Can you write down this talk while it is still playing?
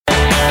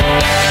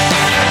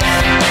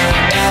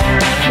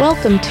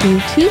welcome to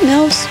Two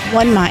Milfs,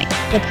 One Mic,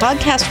 the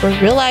podcast where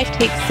real life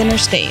takes center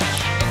stage.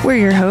 We're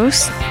your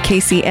hosts,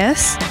 Casey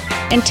S.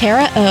 and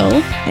Tara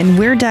O. And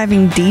we're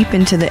diving deep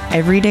into the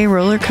everyday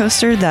roller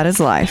coaster that is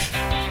life.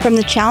 From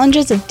the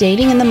challenges of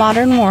dating in the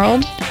modern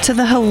world, to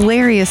the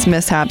hilarious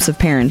mishaps of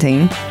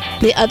parenting,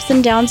 the ups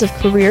and downs of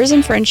careers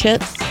and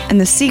friendships, and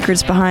the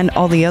secrets behind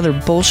all the other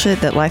bullshit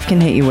that life can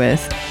hit you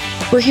with.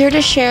 We're here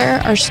to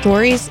share our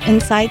stories,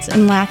 insights,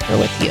 and laughter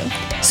with you.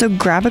 So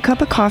grab a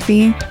cup of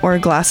coffee or a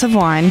glass of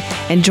wine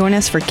and join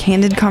us for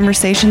candid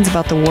conversations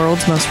about the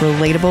world's most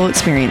relatable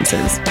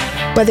experiences.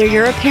 Whether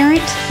you're a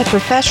parent, a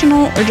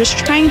professional, or just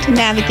trying to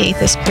navigate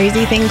this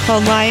crazy thing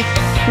called life,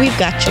 we've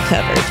got you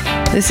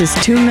covered. This is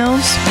Two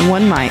Milfs,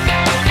 One Mic.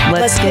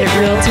 Let's get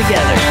real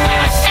together.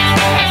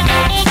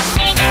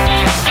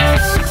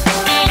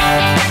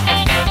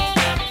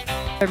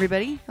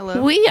 Everybody,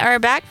 hello. We are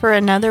back for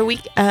another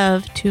week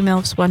of Two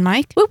Milfs, One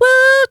Mic. Woo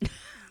woo!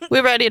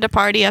 We're ready to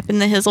party up in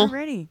the hizzle. We're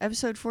ready.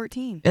 Episode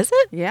 14. Is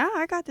it? Yeah,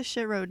 I got this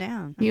shit wrote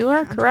down. You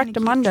are correct,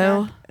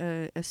 Amundo.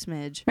 A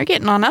smidge. We're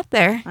getting on up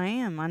there. I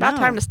am. I know. About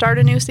time to start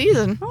a new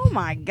season. Oh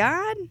my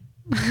god.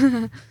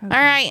 Okay. All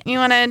right, you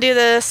want to do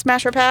the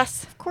smash or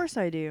pass? Of course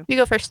I do. You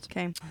go first.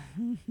 Okay.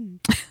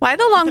 Why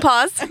the long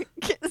pause?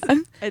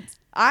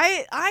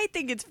 I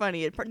think it's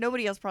funny.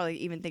 Nobody else probably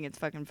even think it's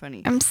fucking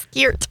funny. I'm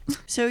scared.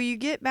 So you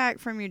get back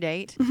from your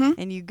date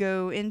and you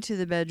go into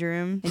the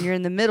bedroom and you're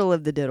in the middle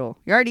of the diddle.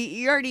 You're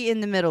already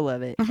in the middle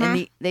of it.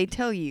 And they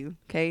tell you,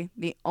 okay,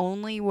 the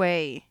only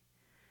way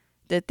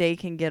that they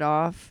can get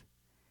off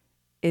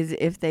is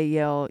if they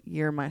yell,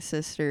 "You're my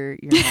sister,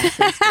 you're my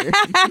sister."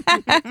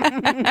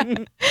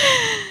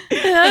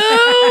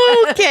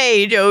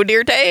 Okay, Joe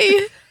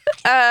Dirte.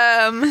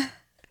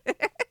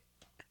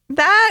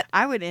 That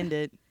I would end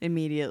it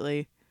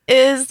immediately.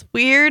 is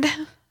weird.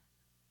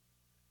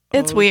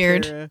 It's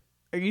weird. Tara,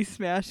 are you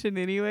smashing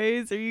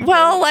anyways? Are you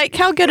Well, like,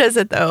 how good is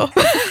it though?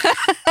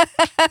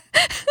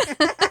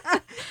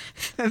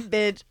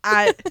 bitch,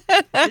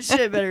 this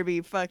shit better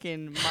be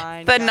fucking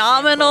mine.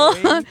 Phenomenal.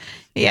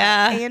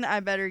 Yeah. And I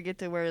better get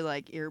to wear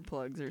like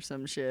earplugs or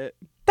some shit.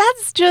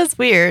 That's just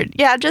weird.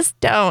 Yeah, just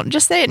don't.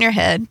 Just say it in your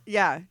head.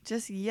 Yeah,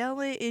 just yell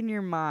it in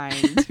your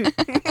mind.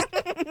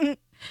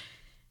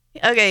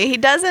 Okay, he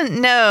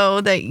doesn't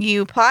know that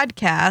you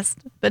podcast,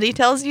 but he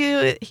tells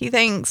you he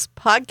thinks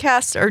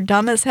podcasts are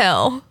dumb as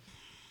hell.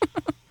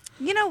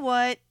 You know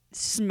what?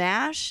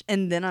 Smash,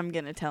 and then I'm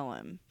gonna tell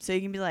him. So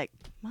you can be like,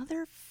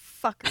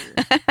 motherfucker.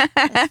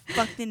 That's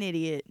fucking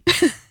idiot.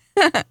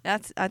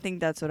 I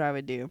think that's what I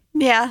would do.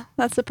 Yeah,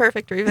 that's the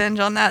perfect revenge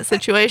on that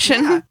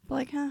situation. Yeah.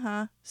 Like,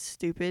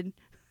 stupid.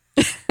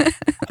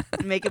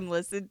 Make him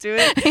listen to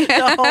it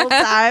the whole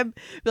time.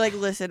 Be like,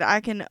 listen,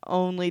 I can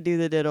only do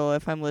the diddle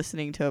if I'm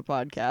listening to a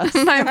podcast.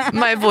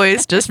 My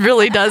voice just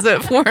really does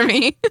it for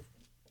me.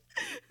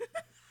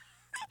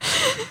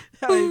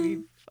 That would be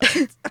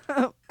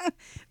fun.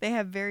 They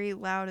have very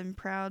loud and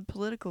proud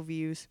political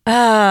views.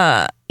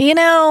 You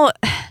know,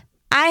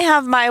 I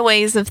have my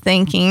ways of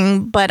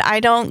thinking, but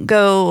I don't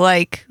go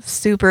like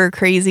super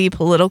crazy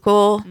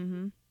political.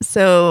 Mm-hmm.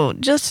 So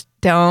just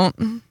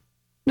don't.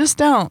 Just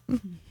don't.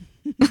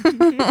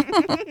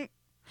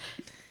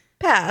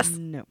 Pass.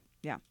 No.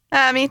 Yeah.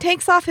 He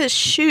takes off his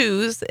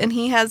shoes and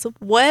he has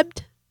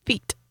webbed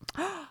feet.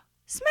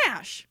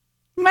 Smash.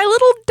 My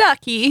little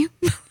ducky.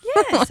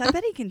 Yes, I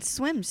bet he can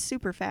swim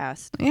super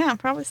fast. Yeah,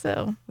 probably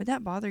so. Would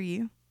that bother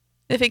you?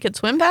 If he could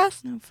swim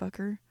fast? No,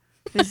 fucker.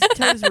 His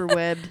toes were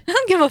webbed. I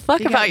don't give a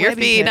fuck about your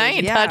feet. Toes. I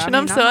ain't touching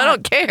them, so I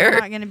don't care. I'm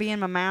not going to be in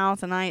my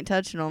mouth, and I ain't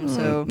touching them,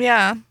 so...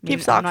 Yeah,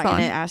 keep socks on. I'm not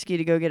going to ask you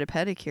to go get a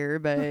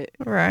pedicure, but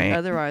right.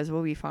 Otherwise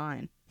we'll be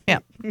fine. Yeah.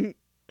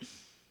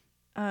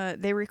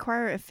 They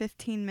require a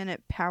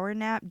 15-minute power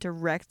nap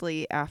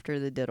directly after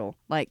the diddle.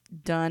 Like,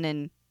 done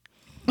and...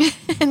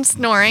 and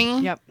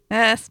snoring. Yep.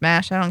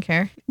 Smash, I don't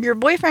care. Your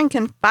boyfriend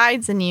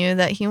confides in you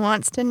that he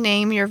wants to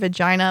name your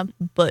vagina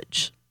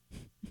Butch.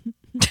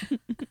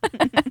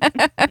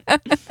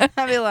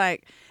 I'd be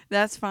like,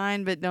 that's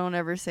fine, but don't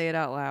ever say it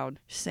out loud.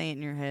 Just say it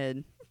in your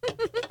head.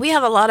 We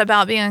have a lot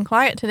about being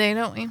quiet today,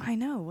 don't we? I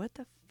know. What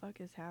the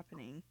fuck is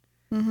happening?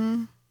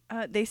 Mm-hmm.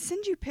 They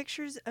send you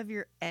pictures of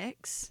your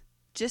ex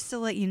just to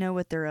let you know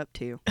what they're up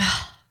to.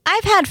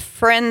 I've had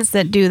friends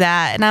that do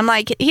that, and I'm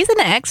like, he's an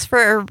ex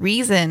for a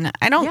reason.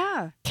 I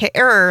don't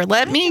care.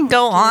 Let me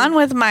go on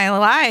with my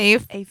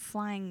life. A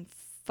flying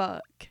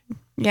fuck.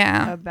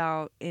 Yeah.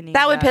 About any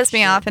that would piss shit.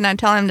 me off, and I'd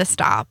tell him to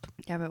stop.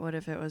 Yeah, but what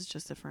if it was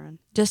just a friend?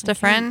 Just a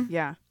friend?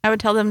 Yeah. I would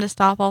tell them to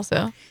stop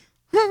also.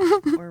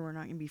 Or we're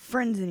not going to be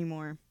friends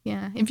anymore.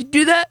 Yeah. If you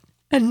do that,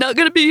 I'm not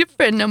going to be your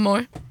friend no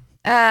more.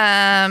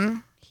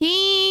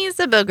 He's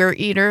a booger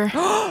eater.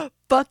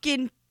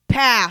 Fucking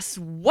pass.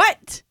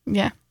 What?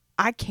 Yeah.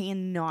 I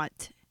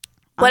cannot.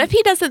 What if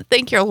he doesn't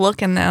think you're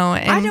looking, though?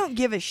 And I don't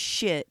give a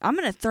shit. I'm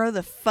going to throw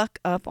the fuck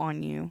up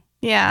on you.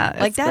 Yeah.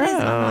 Like, that is,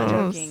 I'm not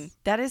joking.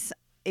 That is,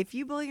 if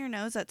you blow your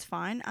nose, that's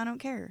fine. I don't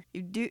care.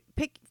 You do,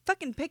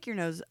 fucking pick your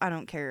nose. I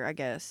don't care, I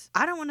guess.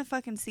 I don't want to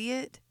fucking see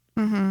it.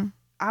 Mm-hmm.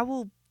 I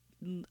will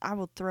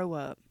throw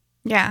up.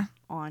 Yeah.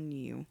 On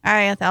you.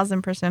 I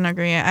 1,000%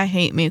 agree. I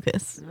hate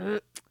mucus.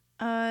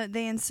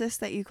 They insist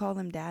that you call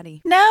them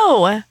daddy.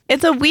 No.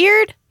 It's a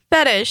weird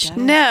fetish.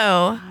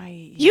 No.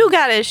 You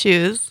got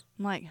issues.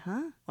 I'm like,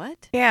 huh?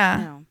 What? Yeah.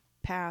 No.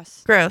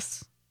 Pass.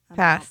 Gross. I'm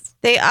Pass. out.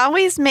 They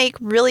always make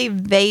really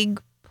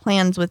vague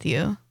plans with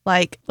you.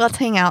 Like, let's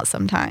hang out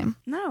sometime.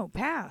 No,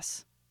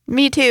 pass.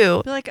 Me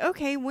too. Be like,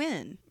 okay,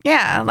 when?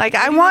 Yeah, like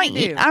What I do you want wanna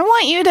you do? I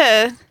want you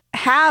to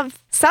have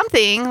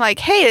something like,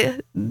 hey,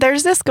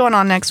 there's this going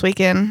on next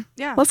weekend.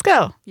 Yeah. Let's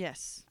go.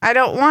 Yes. I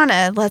don't want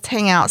to let's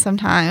hang out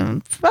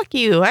sometime. Fuck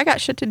you. I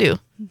got shit to do.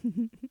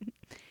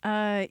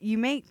 You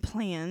make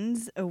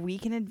plans a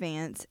week in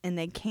advance and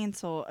they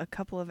cancel a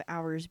couple of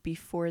hours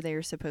before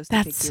they're supposed to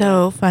pick That's you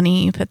so up.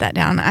 funny you put that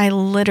down. I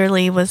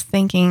literally was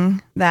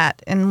thinking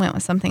that and went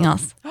with something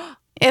else.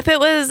 If it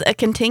was a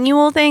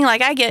continual thing,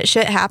 like I get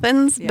shit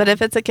happens, but Yeah.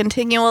 if it's a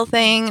continual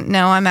thing,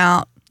 no, I'm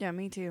out. Yeah,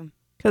 me too.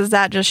 Because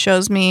that just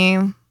shows me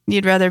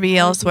you'd rather be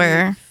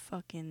elsewhere.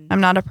 Fucking.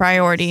 I'm not a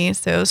priority,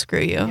 so screw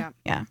you.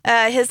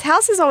 Yeah. His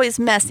house is always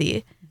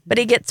messy, but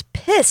he gets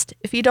pissed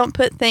if you don't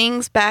put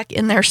things back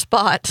in their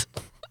spot.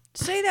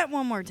 Say that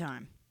one more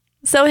time.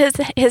 So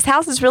his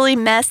house is really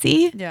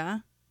messy. Yeah.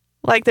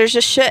 Like there's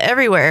just shit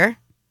everywhere.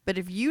 But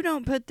if you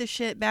don't put the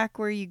shit back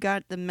where you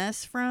got the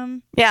mess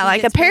from. Yeah, he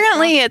like gets pissed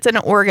apparently it's an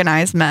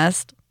organized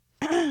mess.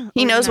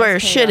 He knows where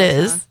his shit chaos,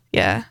 is. huh?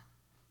 Yeah.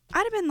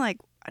 I'd have been like,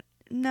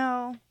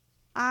 no,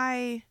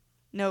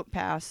 nope,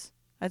 pass.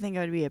 I think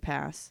I would be a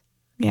pass.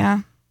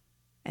 Yeah.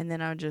 And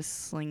then I would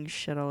just sling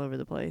shit all over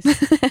the place.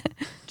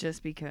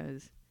 Just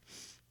because.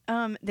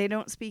 They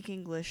don't speak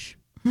English.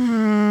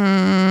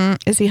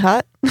 Is he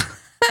hot?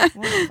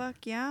 Well, fuck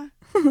yeah.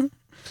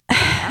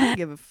 I don't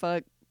give a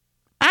fuck.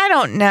 I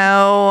don't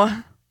know.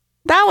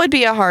 That would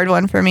be a hard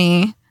one for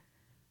me.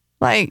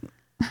 Like,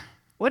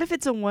 What if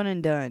it's a one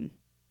and done?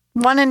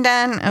 one and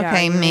done? Yeah,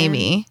 Okay, you know?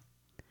 maybe.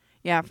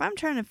 Yeah, if I'm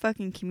trying to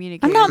fucking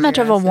communicate. I'm not with much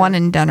your of a ass, one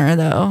and doneer,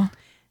 though.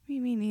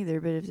 Me neither,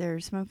 but if they're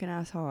smoking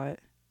ass hot.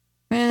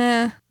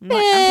 Eh. I'm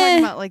talking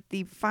about like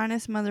the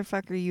finest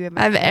motherfucker you have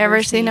I've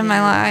ever seen in my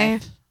your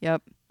life.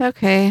 Yep.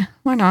 Okay,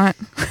 why not?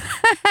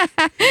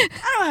 I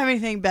don't have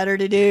anything better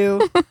to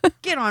do.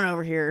 Get on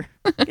over here.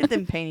 Get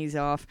them panties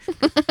off.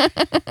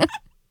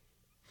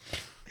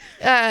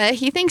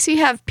 He thinks you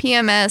have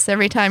PMS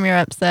every time you're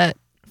upset.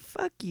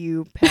 Fuck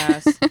you,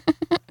 pass.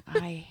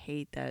 I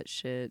hate that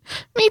shit.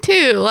 Me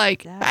too.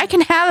 Like, I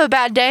can have a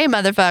bad day,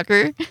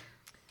 motherfucker.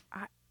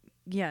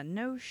 Yeah,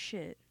 no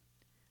shit.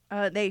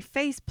 They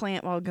face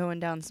plant while going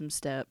down some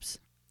steps.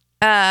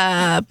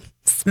 Smash.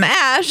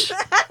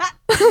 That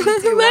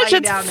That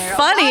shit's down there.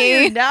 funny. While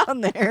you're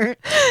down there.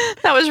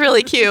 That was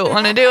really cute.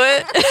 Want to do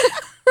it?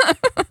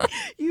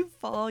 You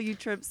fall, you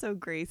trip so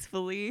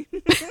gracefully.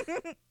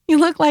 You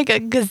look like a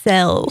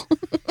gazelle.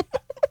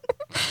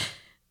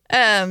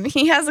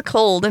 He has a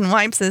cold and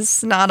wipes his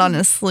snot on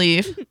his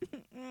sleeve.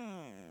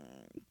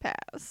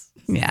 Pass.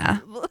 Yeah.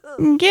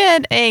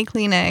 Get a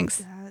Kleenex.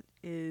 That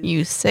is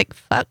You sick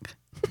fuck.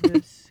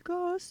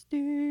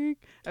 disgusting.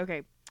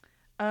 Okay.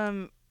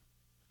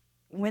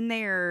 When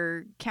they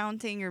are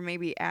counting or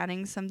maybe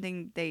adding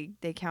something, they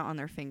count on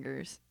their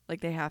fingers. Like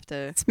they have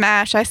to.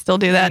 Smash. I still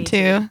do that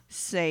too.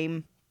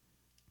 Same.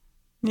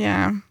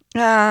 Yeah.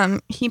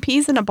 He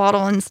pees in a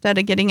bottle instead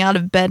of getting out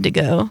of bed to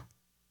go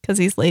because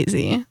he's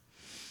lazy.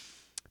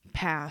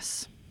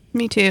 Pass.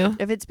 Me too.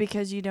 If it's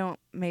because you don't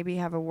maybe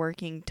have a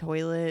working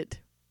toilet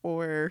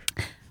or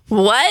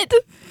What?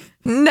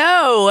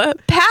 No.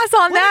 Pass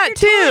on that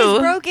if your toilet's too.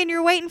 broken,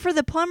 you're waiting for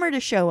the plumber to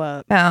show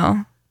up.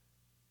 Oh.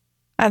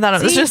 I thought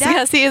it was See, just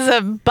because he is a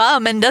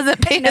bum and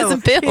doesn't pay his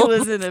He bills.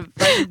 was in a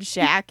fucking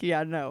shack.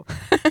 Yeah, no.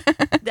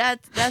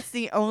 That's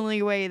the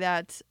only way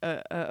that's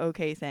a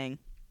okay thing.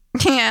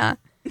 Yeah.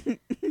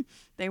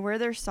 They wear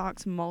their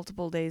socks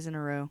multiple days in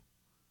a row.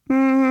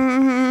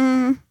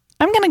 I'm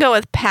going to go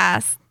with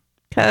pass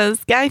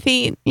because guy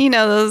feet,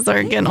 those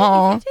are getting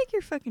all. If you take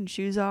your fucking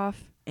shoes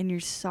off and your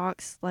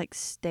socks like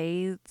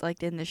stay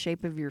like in the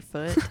shape of your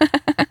foot,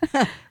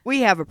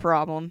 we have a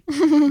problem.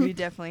 We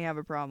definitely have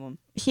a problem.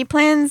 He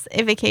plans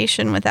a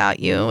vacation without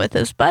you with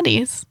his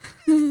buddies.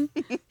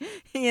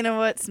 You know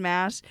what?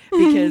 Smash.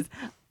 Because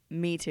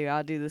me too.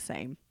 I'll do the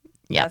same.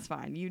 Yeah. That's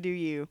fine. You do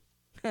you.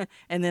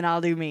 And then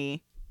I'll do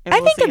me. And I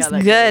we'll think see it's how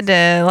that good goes.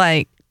 to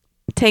like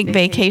take I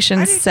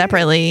vacations do too.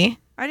 separately.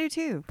 I do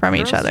too. From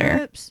each Girls' other.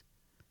 Trips,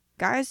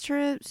 guys'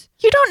 trips.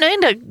 You don't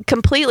need to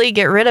completely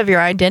get rid of your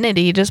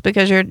identity just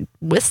because you're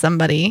with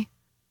somebody.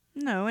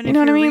 No, and You if know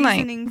what I your mean? Like-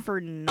 reasoning for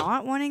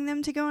not wanting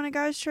them to go on a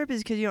guy's trip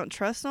is because you don't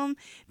trust them,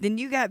 then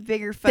you got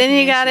bigger fucking Then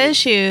you got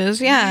issues.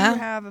 Yeah. You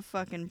have a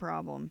fucking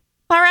problem.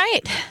 All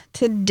right.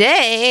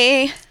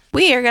 Today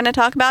we are going to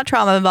talk about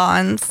trauma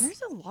bonds.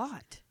 There's a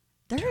lot.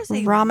 There is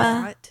a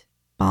Trauma lot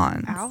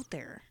Bonds. out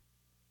there.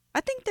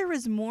 I think there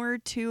was more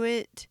to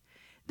it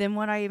than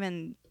what I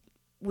even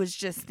was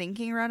just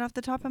thinking right off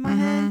the top of my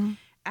head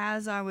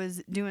as I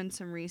was doing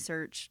some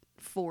research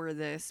for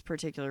this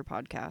particular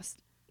podcast.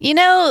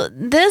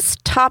 This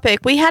topic,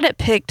 we had it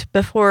picked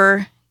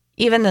before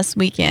even this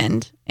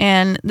weekend.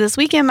 And this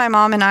weekend, my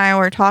mom and I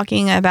were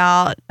talking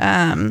about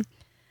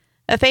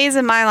a phase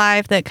in my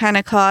life that kind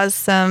of caused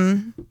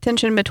some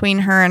tension between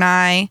her and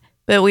I,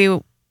 but we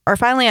are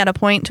finally at a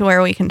point to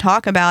where we can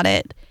talk about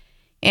it.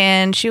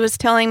 And she was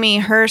telling me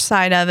her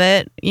side of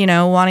it, you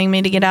know, wanting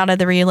me to get out of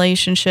the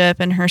relationship,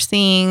 and her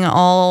seeing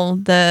all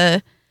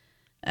the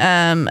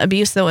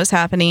abuse that was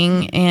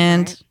happening,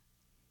 and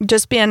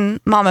just being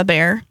mama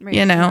bear,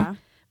 you know. Yeah.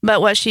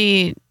 But what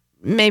she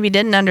maybe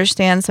didn't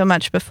understand so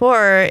much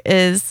before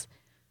is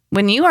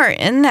when you are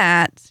in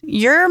that,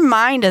 your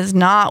mind is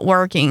not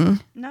working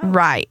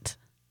right.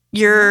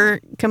 You're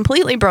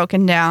completely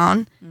broken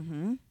down.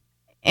 Mm-hmm.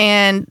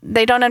 And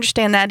they don't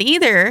understand that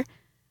either.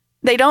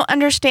 They don't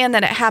understand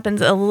that it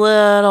happens a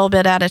little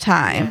bit at a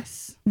time.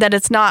 Yes. That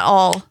it's not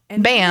all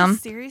and bam. That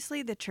is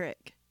seriously the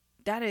trick.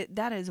 That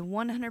is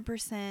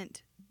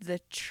 100% the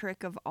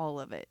trick of all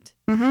of it.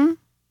 Mm-hmm.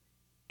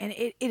 And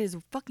it is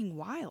fucking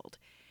wild.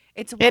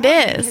 It's wild. It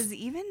is. Because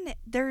even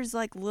there's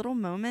like little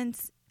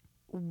moments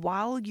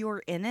while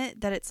you're in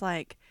it that it's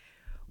like,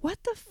 what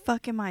the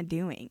fuck am I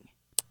doing?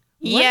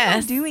 What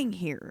am I doing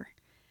here?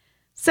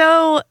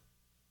 So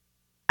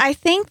I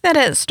think that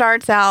it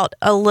starts out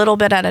a little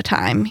bit at a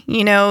time.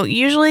 You know,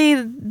 usually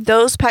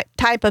those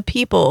type of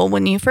people,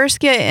 when you first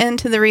get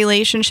into the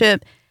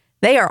relationship,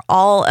 they are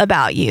all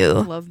about you.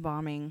 Love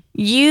bombing.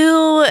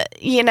 You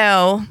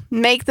know,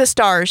 make the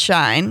stars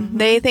shine. Mm-hmm.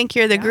 They think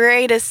you're the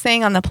greatest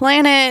thing on the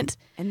planet.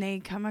 And they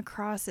come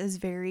across as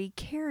very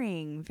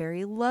caring,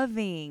 very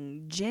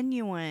loving,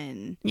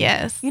 genuine.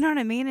 Yes. You know what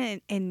I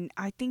mean? And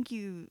I think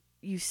you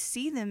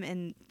see them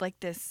in like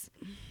this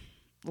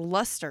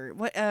luster.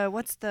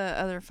 What's the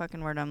other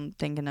fucking word I'm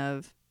thinking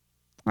of?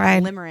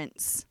 Right.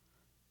 Limerence.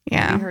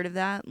 Yeah. Have you heard of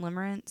that?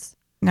 Limerence?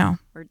 No.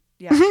 Or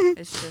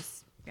it's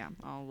just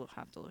I'll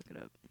have to look it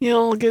up.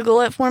 You'll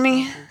Google it for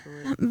me.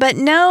 But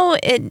no,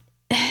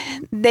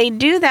 they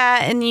do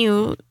that, and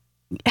you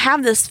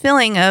have this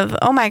feeling of,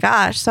 oh my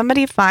gosh,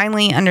 somebody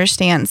finally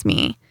understands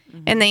me,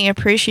 mm-hmm. and they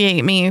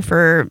appreciate me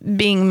for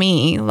being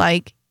me.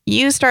 Like,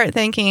 you start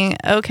thinking,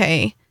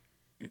 okay,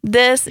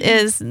 this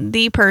is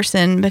the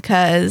person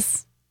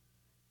because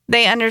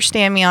they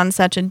understand me on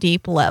such a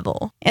deep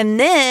level. And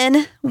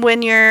then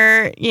when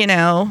you're, you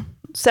know,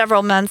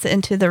 several months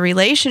into the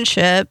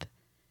relationship,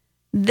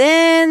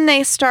 then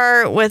they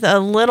start with a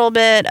little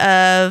bit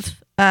of,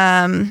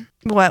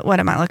 what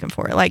am I looking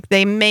for? Like,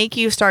 they make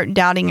you start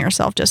doubting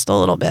yourself just a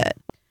little bit.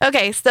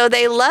 Okay, so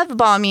they love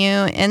bomb you,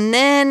 and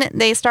then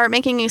they start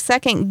making you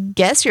second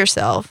guess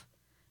yourself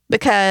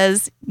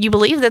because you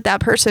believe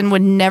that person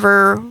would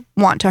never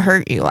want to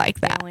hurt you like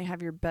that. They only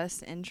have your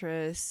best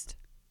interest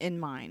in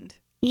mind.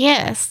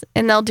 Yes,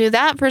 and they'll do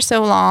that for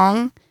so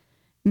long.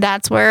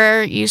 That's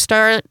where you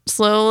start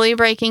slowly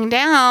breaking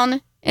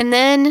down, and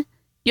then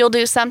you'll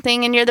do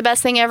something and you're the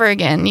best thing ever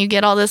again. You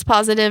get all this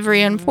positive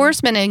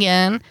reinforcement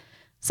again.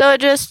 So it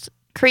just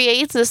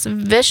creates this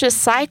vicious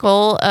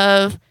cycle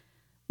of,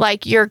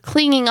 like, you're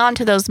clinging on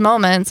to those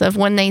moments of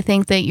when they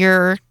think that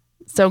you're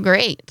so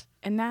great.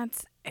 And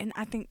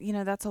I think, you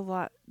know, that's a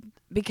lot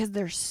because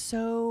they're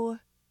so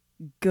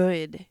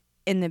good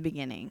in the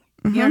beginning.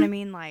 Mm-hmm. You know what I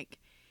mean? Like,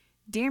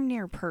 damn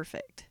near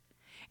perfect.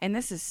 And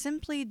this is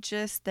simply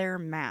just their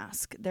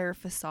mask, their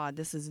facade.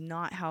 This is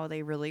not how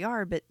they really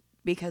are, but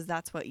because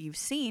that's what you've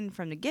seen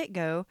from the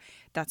get-go,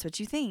 that's what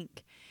you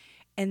think.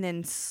 And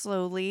then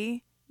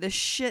slowly the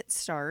shit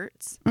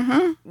starts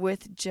mm-hmm.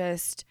 with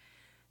just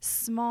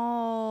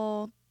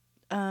small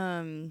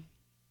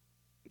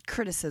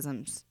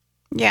criticisms.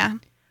 Yeah.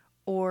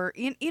 Or,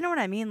 you know what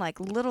I mean? Like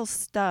little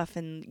stuff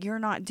and you're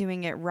not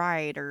doing it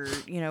right, or,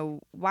 you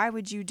know, why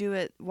would you do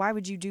it? Why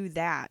would you do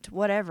that?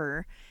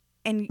 Whatever.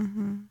 And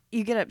mm-hmm.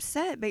 you get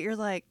upset, but you're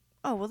like,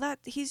 oh, well,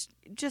 he's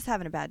just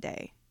having a bad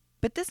day.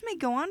 But this may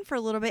go on for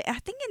a little bit, I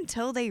think,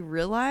 until they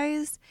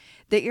realize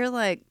that you're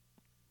like,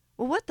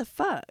 well, what the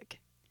fuck?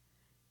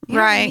 You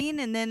know what I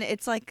mean? And then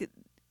it's like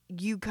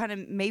you kind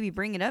of maybe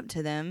bring it up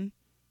to them.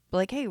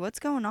 Like, hey, what's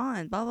going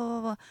on? Blah, blah,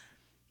 blah, blah.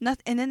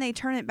 Nothing, and then they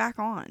turn it back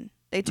on.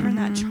 They turn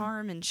mm-hmm. that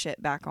charm and shit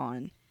back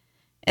on.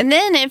 And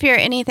then if you're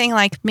anything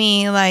like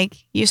me, like,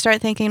 you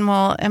start thinking,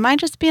 well, am I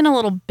just being a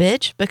little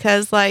bitch?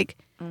 Because, like,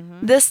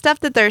 mm-hmm. this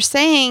stuff that they're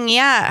saying,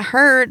 yeah, it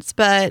hurts,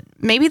 but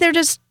maybe they're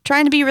just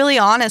trying to be really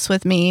honest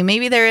with me.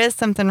 Maybe there is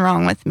something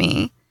wrong with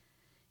me.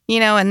 You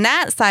know, and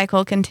that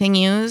cycle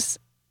continues.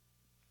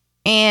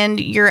 And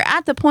you're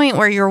at the point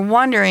where you're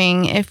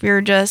wondering if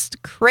you're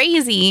just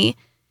crazy.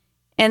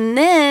 And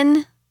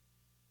then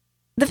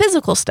the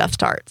physical stuff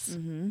starts.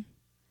 Mm-hmm.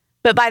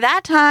 But by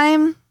that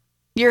time,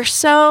 you're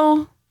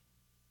so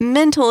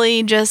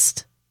mentally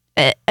just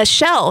a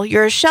shell.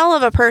 You're a shell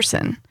of a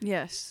person.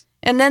 Yes.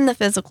 And then the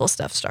physical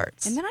stuff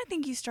starts. And then I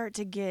think you start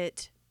to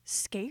get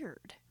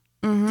scared.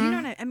 Mm-hmm. Do you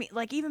know what I mean?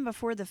 Like, even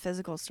before the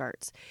physical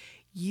starts,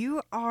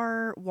 you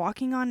are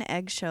walking on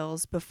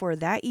eggshells before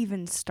that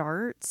even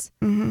starts,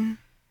 mm-hmm.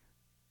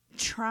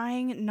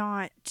 trying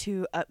not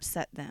to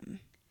upset them,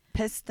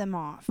 piss them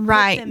off,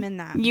 right. put them in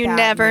that You bad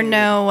never mood.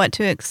 Know what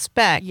to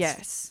expect.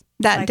 Yes.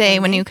 That like day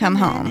when you come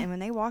home. And when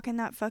they walk in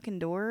that fucking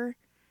door,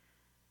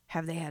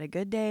 Have they had a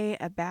good day,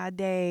 a bad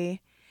day?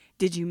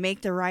 Did you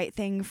make the right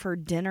thing for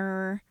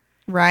dinner?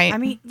 Right. I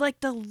mean, like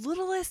the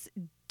littlest,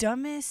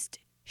 dumbest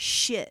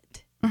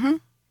shit. Mm-hmm.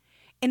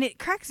 And it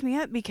cracks me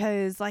up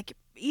because, like,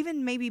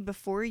 even maybe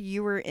before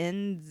you were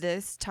in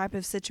this type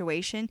of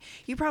situation,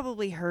 you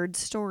probably heard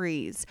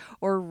stories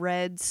or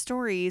read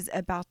stories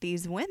about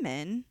these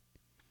women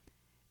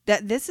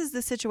that this is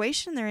the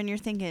situation they're in. You're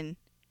thinking,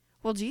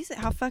 well, Jesus,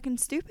 how fucking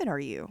stupid are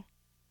you?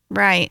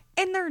 Right.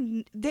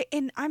 And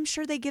and I'm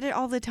sure they get it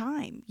all the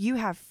time. You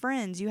have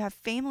friends, you have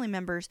family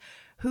members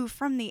who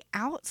from the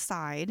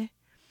outside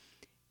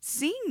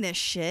seeing this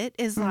shit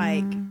is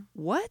like,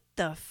 what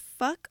the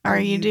fuck are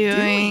you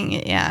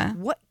doing? Yeah.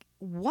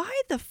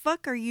 Why the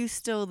fuck are you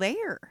still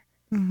there?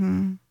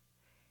 Mm-hmm.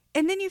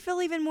 And then you feel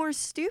even more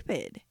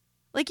stupid.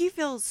 Like you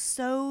feel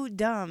so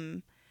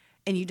dumb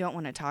and you don't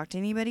want to talk to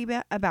anybody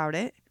about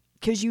it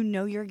because you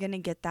know you're going to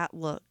get that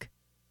look.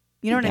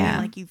 You know what I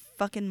mean? Like, you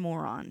fucking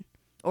moron.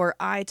 Or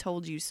I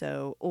told you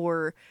so.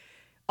 Or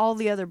all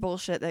the other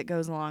bullshit that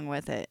goes along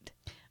with it.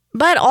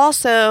 But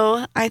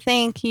also, I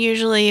think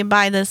usually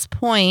by this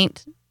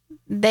point,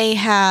 they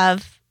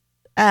have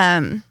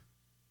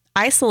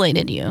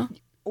isolated you.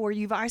 Or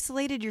you've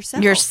isolated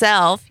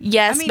yourself.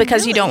 Yes, I mean,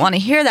 because really, you don't want to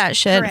hear that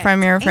shit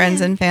from your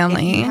friends and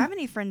family. If you have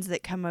any friends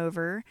that come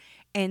over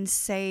and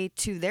say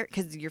to their...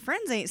 Because your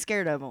friends ain't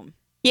scared of them.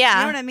 Yeah.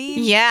 You know what I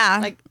mean? Yeah.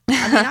 Like,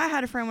 I mean, I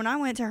had a friend when I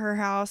went to her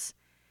house...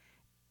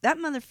 That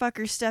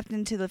motherfucker stepped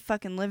into the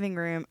fucking living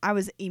room. I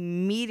was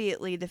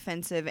immediately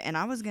defensive, and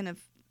I was going to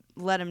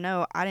let him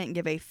know I didn't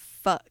give a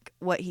fuck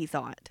what he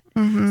thought.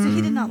 Mm-hmm. So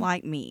he did not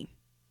like me.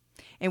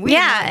 And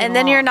and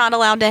then you're not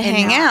allowed to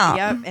hang out.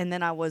 Yep, and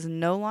then I was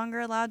no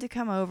longer allowed to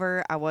come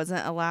over. I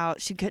wasn't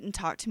allowed. She couldn't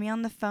talk to me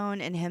on the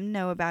phone and him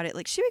know about it.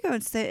 Like, she would go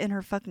and sit in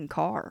her fucking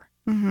car.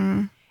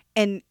 Mm-hmm.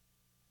 And,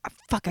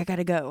 fuck, I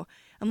gotta go.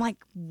 I'm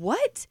like,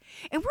 what?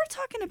 And we're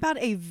talking about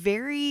a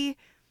very...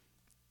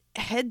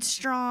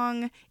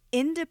 headstrong,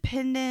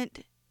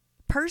 independent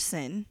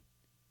person,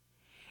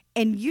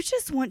 and you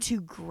just want to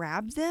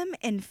grab them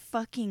and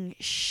fucking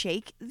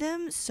shake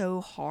them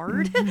so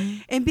hard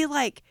and be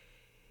like,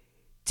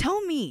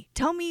 tell me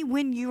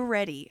when you're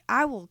ready.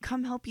 I will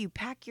come help you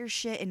pack your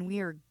shit and we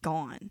are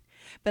gone.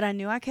 But I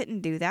knew I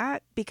couldn't do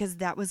that because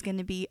that was going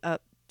to be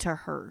up to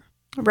her.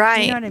 Right.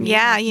 Do you know what I mean?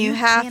 Yeah, like, you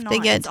have to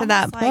get to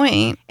that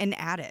point. Like an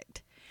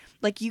addict.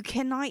 Like, you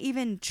cannot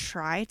even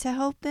try to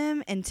help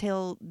them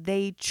until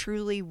they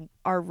truly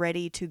are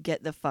ready to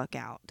get the fuck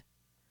out.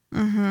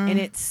 Mm-hmm. And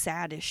it's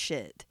sad as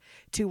shit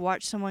to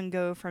watch someone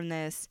go from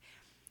this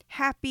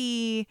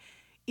happy,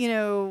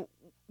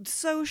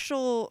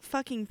 social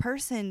fucking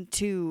person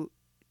to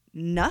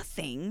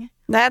nothing.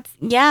 That's,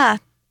 yeah.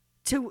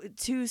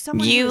 To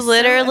someone you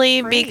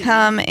literally so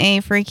become a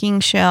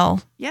freaking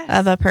shell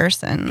of a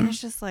person. And it's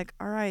just like,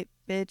 all right,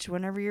 bitch,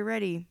 whenever you're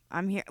ready,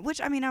 I'm here.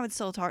 Which, I mean, I would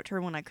still talk to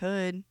her when I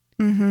could.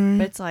 Mm-hmm.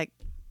 But it's like,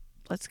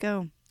 let's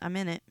go. I'm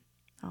in it.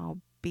 I'll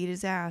beat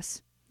his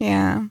ass.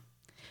 Yeah.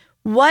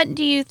 What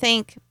do you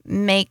think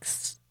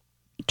makes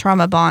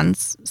trauma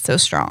bonds so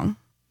strong?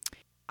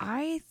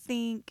 I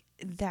think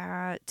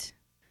that,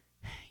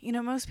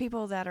 most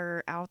people that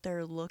are out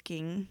there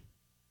looking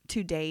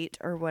to date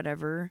or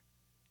whatever,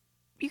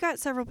 you got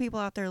several people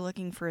out there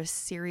looking for a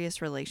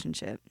serious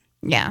relationship.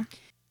 Yeah.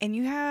 And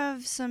you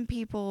have some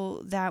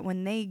people that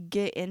when they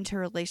get into a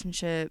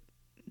relationship,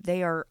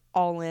 they are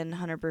all in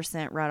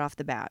 100% right off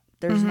the bat.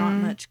 There's not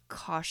much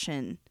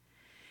caution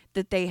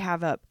that they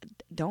have up.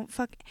 Don't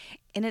fuck.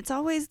 And it's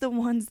always the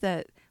ones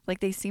that, like,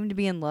 they seem to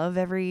be in love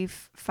every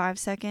 5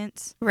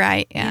 seconds.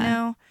 Right,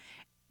 yeah.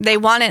 They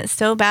want it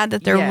so bad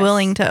that they're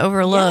willing to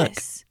overlook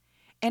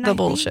and the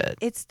bullshit.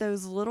 It's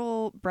those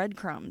little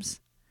breadcrumbs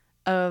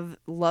of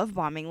love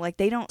bombing. Like,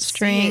 they don't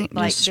see it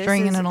like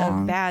stringing this is it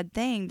along. A bad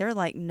thing. They're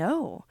like,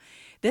 no,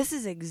 this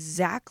is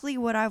exactly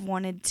what I've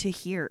wanted to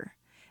hear.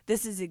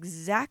 This is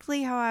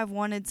exactly how I've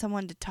wanted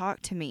someone to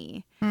talk to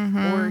me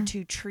or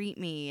to treat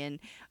me. And,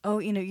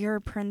 you're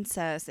a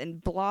princess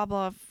and blah,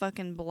 blah,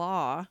 fucking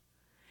blah.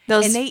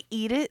 And they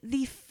eat it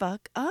the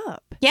fuck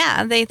up.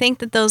 Yeah, they think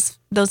that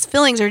those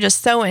feelings are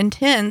just so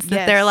intense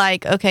that they're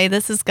like, okay,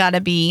 this has got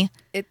to be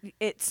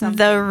it's something.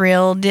 The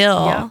real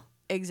deal. Yep,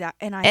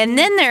 exactly. And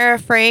then they're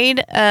afraid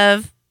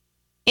of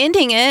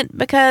ending it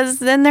because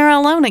then they're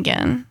alone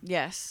again.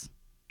 Yes.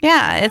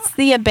 Yeah, it's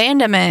the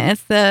abandonment.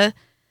 It's the...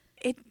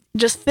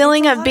 just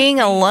feeling of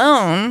being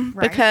alone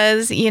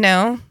because,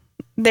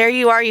 there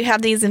you are, you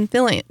have these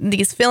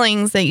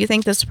feelings that you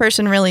think this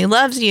person really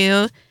loves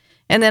you.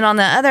 And then on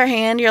the other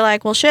hand, you're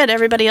like, well, shit,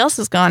 everybody else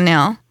is gone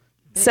now.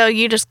 So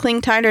you just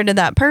cling tighter to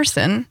that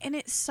person. And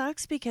it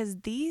sucks because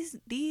these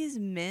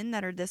men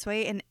that are this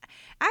way, and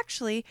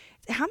actually,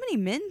 how many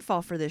men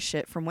fall for this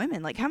shit from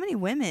women? Like, how many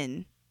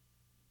women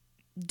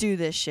do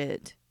this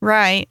shit?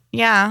 Right,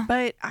 yeah.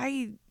 But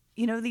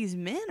these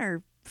men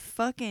are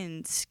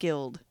fucking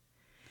skilled.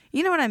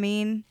 You know what I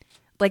mean?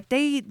 Like,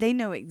 they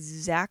know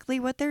exactly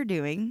what they're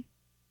doing.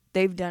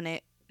 They've done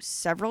it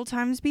several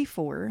times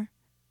before.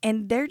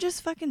 And they're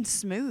just fucking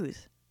smooth.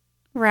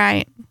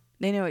 Right.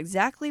 They know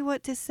exactly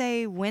what to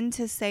say, when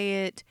to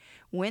say it,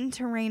 when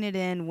to rein it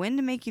in, when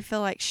to make you feel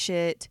like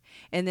shit,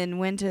 and then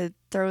when to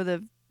throw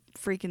the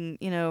freaking,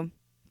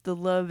 the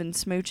love and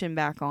smooching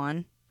back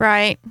on.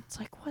 Right. It's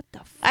like, what the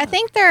fuck? I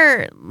think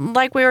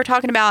like we were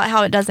talking about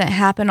how it doesn't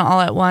happen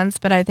all at once,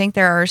 but I think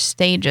there are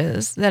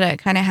stages that it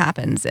kind of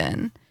happens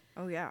in.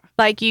 Oh, yeah.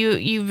 Like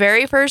you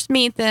very first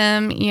meet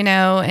them,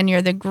 and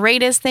you're the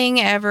greatest thing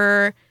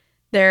ever.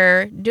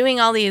 They're doing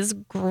all these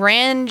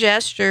grand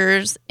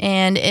gestures,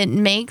 and it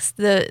makes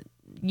the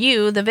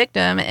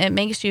victim, it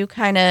makes you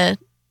kind of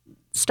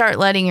start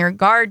letting your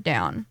guard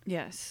down.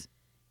 Yes.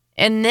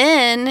 And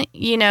then,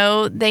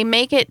 they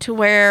make it to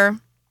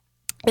where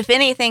if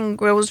anything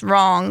goes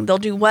wrong, they'll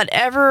do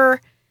whatever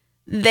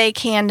they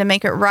can to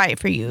make it right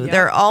for you. Yep.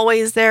 They're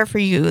always there for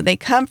you. They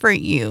comfort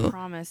you.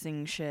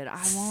 Promising shit.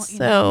 I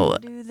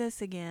won't do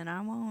this again.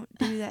 I won't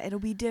do that. It'll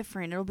be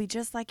different. It'll be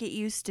just like it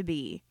used to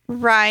be.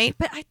 Right.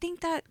 But I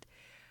think that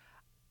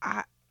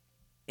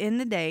in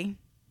the day,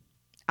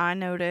 I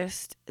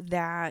noticed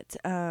that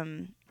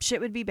shit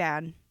would be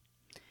bad.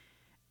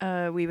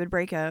 We would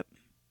break up.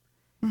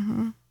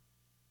 Mm-hmm.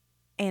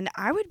 And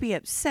I would be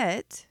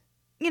upset,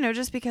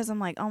 just because I'm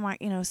like, oh my,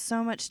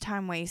 so much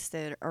time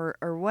wasted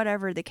or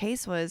whatever the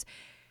case was.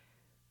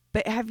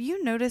 But have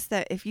you noticed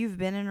that if you've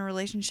been in a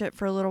relationship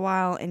for a little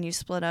while and you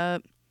split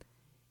up,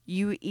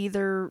 you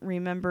either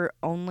remember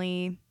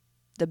only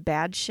the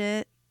bad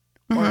shit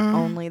or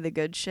only the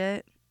good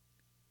shit?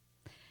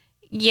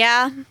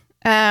 Yeah.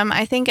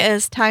 I think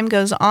as time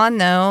goes on,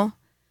 though,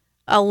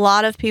 a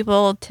lot of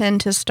people tend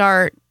to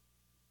start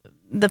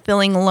the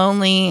feeling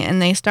lonely and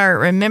they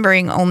start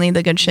remembering only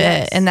the good shit.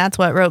 Yes. And that's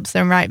what ropes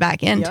them right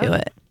back into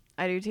it.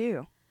 I do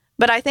too.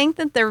 But I think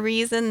that the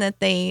reason that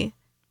they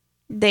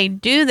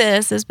do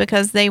this is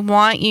because they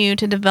want you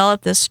to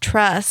develop this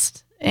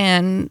trust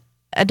and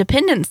a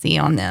dependency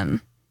on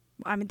them.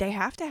 I mean, they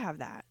have to have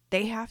that.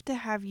 They have to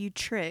have you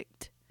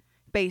tricked,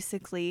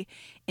 basically,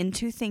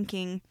 into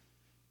thinking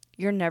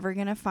you're never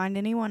going to find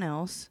anyone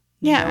else.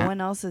 Yeah. No one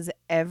else is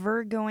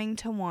ever going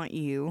to want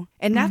you.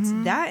 And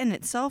that in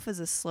itself is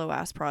a slow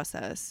ass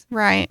process.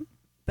 Right.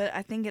 But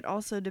I think it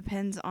also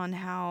depends on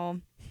how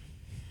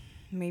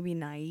maybe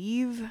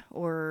naive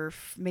or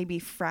maybe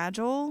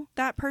fragile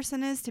that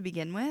person is to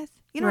begin with.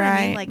 You know what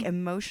I mean? Like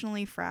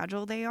emotionally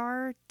fragile they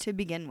are to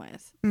begin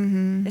with.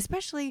 Mm-hmm.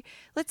 Especially,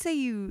 let's say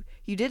you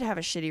did have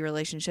a shitty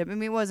relationship. I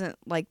mean, it wasn't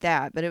like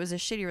that, but it was a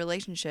shitty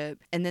relationship.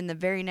 And then the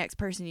very next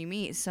person you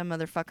meet is some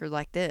motherfucker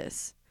like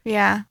this.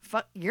 Yeah.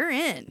 Fuck, you're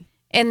in.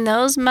 And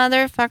those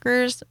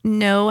motherfuckers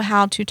know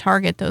how to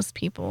target those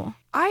people.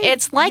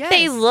 It's like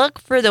they look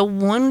for the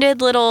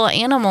wounded little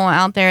animal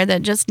out there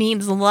that just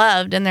needs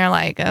loved. And they're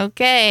like,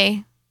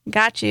 okay,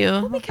 got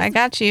you. Well, I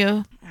got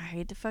you. I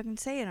hate to fucking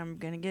say it. I'm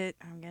gonna get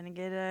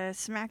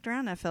smacked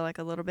around, I feel like,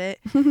 a little bit.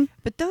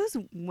 But those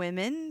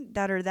women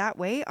that are that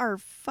way are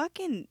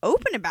fucking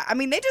open about it. I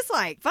mean, they just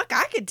like, fuck,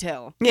 I could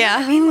tell. Yeah. You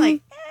know what I mean?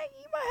 Like,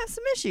 you might have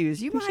some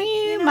issues. You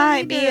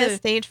might be a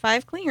stage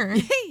 5 cleaner.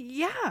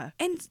 Yeah.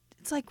 And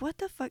it's like, what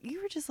the fuck? You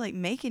were just like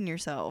making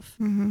yourself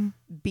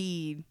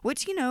be,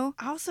 which,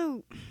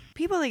 also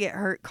people that get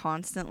hurt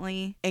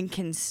constantly and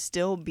can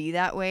still be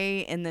that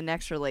way in the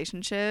next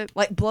relationship,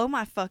 like, blow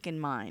my fucking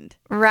mind.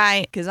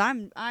 Right. Because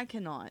I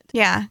cannot.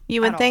 Yeah.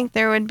 You would think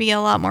there would be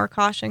a lot more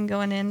caution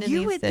going into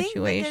these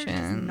situations. Think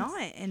that there's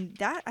not. And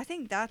I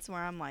think that's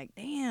where I'm like,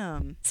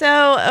 damn.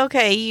 So,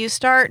 okay, you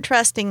start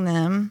trusting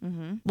them.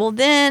 Mm-hmm. Well,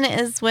 then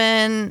is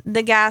when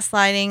the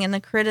gaslighting and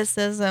the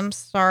criticism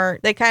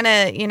start. They kind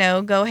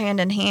of, go hand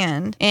in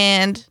hand.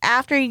 And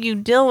after you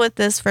deal with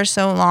this for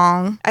so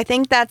long, I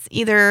think that's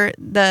either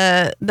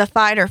the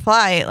fight or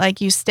flight.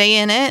 Like, you stay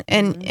in it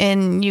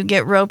and you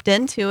get roped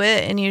into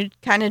it and you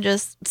kind of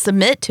just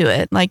submit to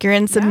it. Like, you're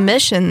in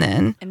submission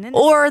then.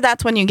 Or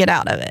that's when you get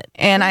out of it.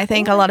 And I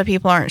think a lot of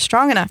people aren't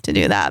strong enough to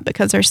do that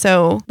because they're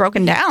so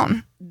broken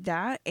down.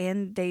 That,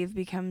 and they've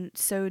become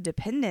so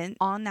dependent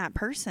on that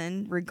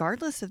person,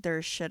 regardless if they're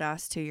a shit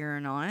ass to you or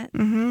not.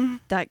 Mm-hmm.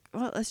 That,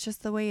 well, it's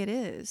just the way it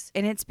is.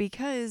 And it's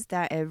because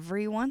that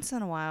every once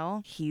in a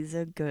while, he's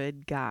a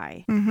good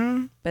guy.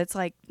 Mm-hmm. But it's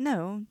like,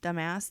 no,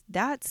 dumbass,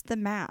 that's the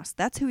mask.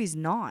 That's who he's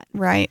not.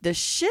 Right. The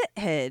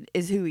shithead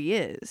is who he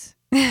is.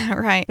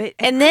 Right.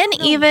 And then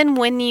even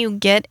when you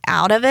get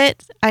out of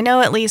it, I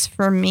know at least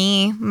for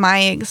me,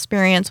 my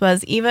experience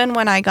was even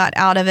when I got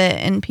out of it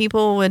and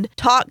people would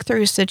talk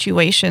through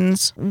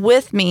situations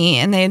with me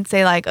and they'd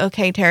say like,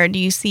 okay, Tara, do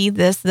you see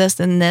this,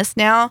 this, and this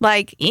now?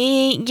 Like,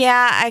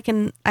 yeah, I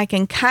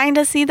can kind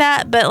of see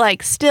that, but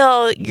like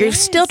still, you're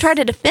still trying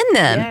to defend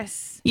them.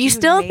 Yes. You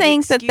still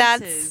think that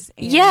that's,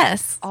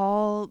 yes.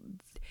 And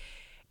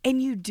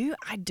you do,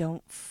 I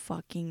don't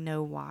fucking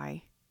know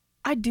why.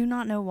 I do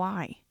not know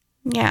why.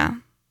 Yeah.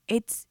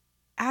 It's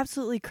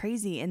absolutely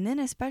crazy. And then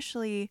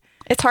especially...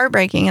 It's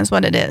heartbreaking is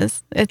what it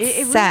is.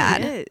 It's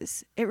sad. Really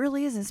is. It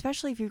really is,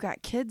 especially if you've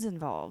got kids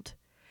involved.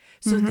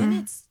 So then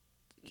it's,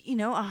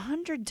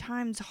 100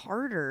 times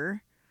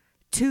harder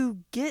to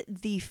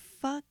get the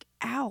fuck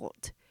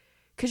out.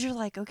 Because you're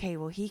like, okay,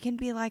 well, he can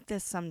be like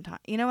this sometime.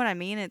 You know what I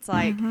mean? It's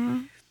like...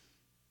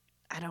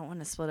 I don't want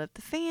to split up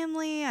the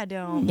family. I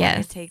don't Yes.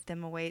 want to take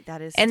them away.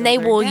 That is, And still they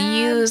their will dad.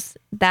 use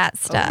that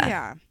stuff. Oh,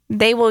 yeah.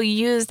 They will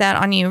use that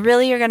on you.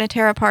 Really, you're going to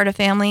tear apart a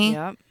family?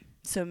 Yep.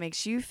 So it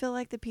makes you feel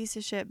like the piece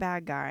of shit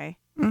bad guy.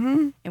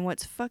 Mm-hmm. And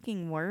what's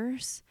fucking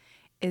worse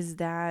is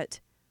that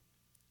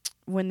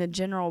when the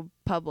general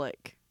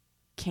public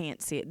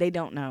can't see it, they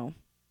don't know.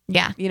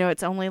 Yeah. You know,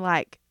 it's only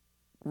like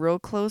real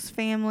close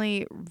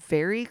family,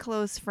 very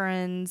close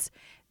friends.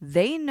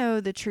 They know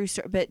the true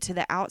story. But to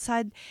the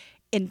outside,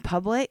 in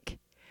public,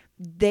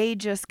 they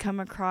just come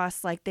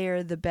across like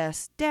they're the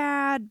best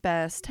dad,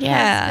 best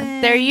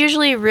husband. They're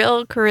usually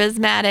real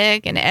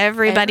charismatic and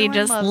everybody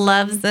Everyone just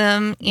loves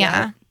them.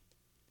 Yeah. Yep.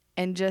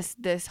 And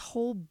just this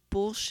whole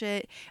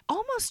bullshit,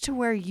 almost to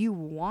where you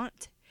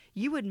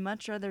would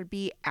much rather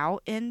be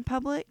out in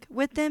public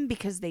with them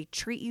because they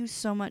treat you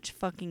so much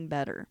fucking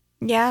better.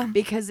 Yeah.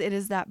 Because it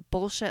is that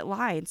bullshit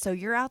lie. And so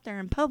you're out there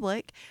in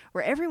public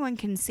where everyone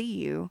can see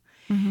you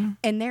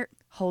and they're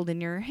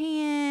holding your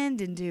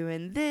hand and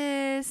doing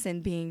this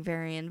and being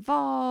very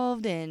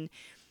involved and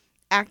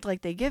act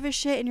like they give a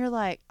shit. And you're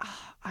like, oh,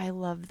 I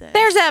love this.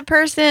 There's that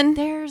person.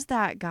 There's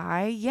that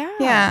guy. Yeah.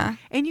 Yeah.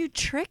 And you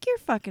trick your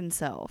fucking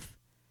self.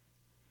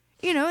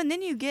 You know, and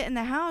then you get in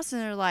the house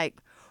and they're like,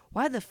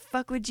 why the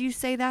fuck would you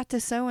say that to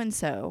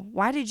so-and-so?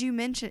 Why did you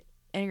mention...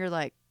 And you're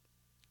like...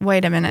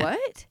 Wait a minute.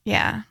 What?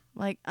 Yeah.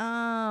 Like,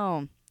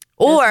 oh...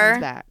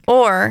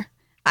 Or,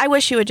 I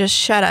wish you would just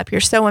shut up.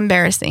 You're so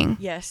embarrassing.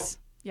 Yes.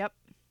 Yep.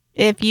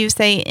 If you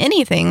say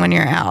anything when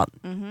you're out.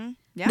 Mm-hmm.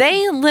 Yeah.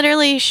 They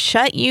literally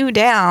shut you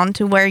down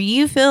to where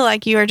you feel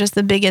like you are just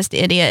the biggest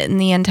idiot in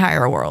the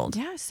entire world.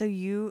 Yeah, so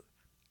you...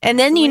 And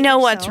then you know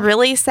what's yourself.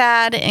 really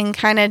sad and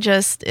kind of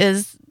just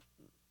is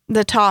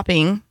the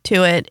topping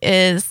to it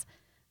is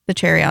the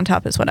cherry on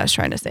top is what I was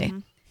trying to say.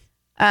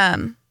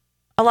 Mm-hmm.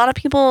 A lot of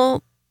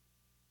people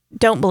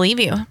don't believe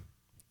you.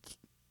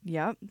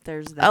 Yep,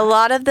 there's that. A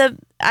lot of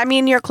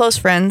your close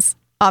friends,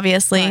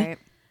 obviously.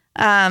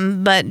 Right.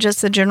 But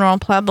just the general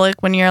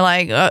public, when you're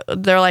like,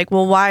 they're like,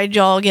 well, why'd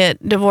y'all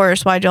get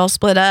divorced? Why'd y'all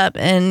split up?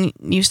 And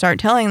you start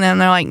telling them,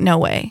 they're like, no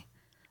way.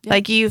 Yep.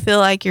 Like you feel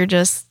like you're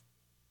just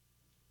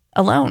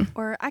alone.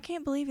 Or I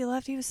can't believe he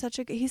left. He's such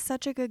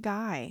a good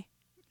guy.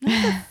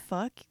 What the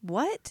fuck?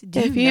 What?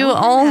 If you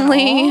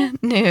only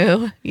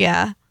knew.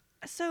 Yeah.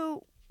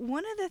 So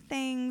one of the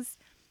things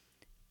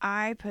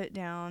I put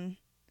down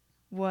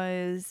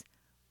was,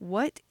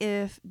 what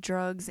if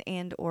drugs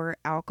and or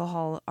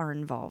alcohol are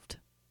involved?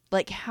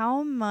 Like,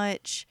 how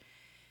much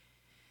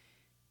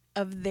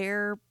of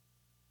their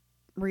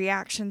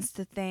reactions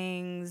to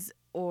things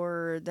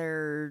or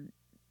their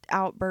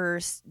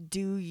outbursts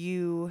do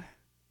you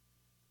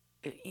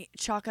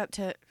chalk up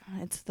to,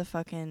 it's the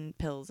fucking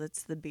pills,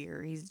 it's the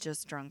beer, he's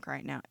just drunk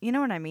right now. You know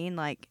what I mean?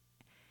 Like,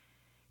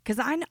 because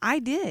I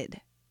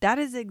did. That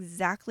is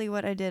exactly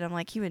what I did. I'm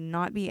like, he would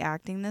not be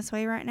acting this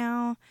way right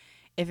now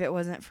if it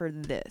wasn't for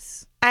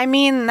this. I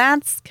mean,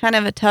 that's kind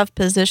of a tough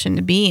position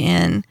to be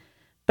in,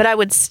 but I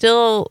would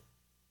still,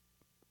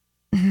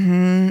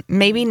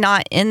 maybe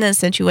not in this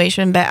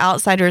situation, but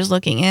outsiders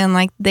looking in,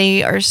 like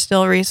they are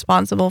still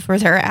responsible for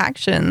their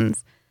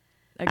actions.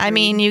 Agreed. I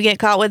mean, you get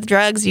caught with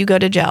drugs, you go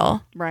to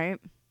jail. Right.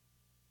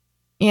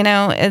 You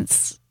know,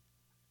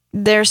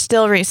 they're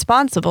still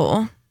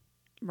responsible.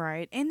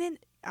 Right. And then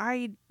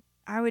I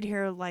would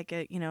hear like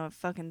a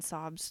fucking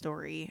sob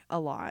story a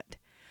lot.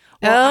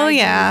 Well,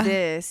 I do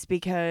this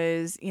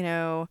because,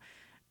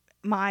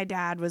 my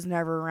dad was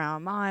never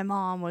around. My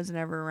mom was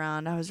never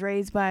around. I was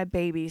raised by a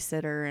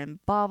babysitter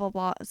and blah, blah,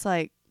 blah. It's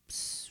like,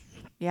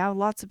 yeah,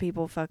 lots of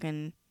people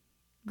fucking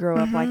grow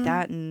up like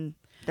that and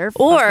they're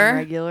fucking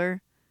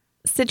regular.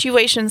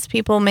 Situations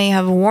people may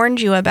have warned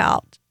you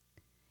about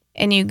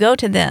and you go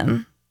to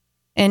them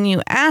and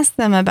you ask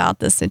them about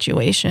the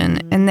situation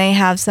and they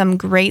have some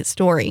great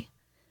story.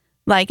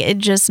 Like, it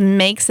just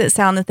makes it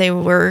sound that they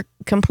were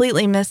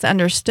completely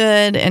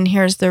misunderstood and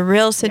here's the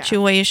real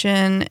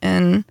situation.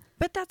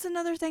 But that's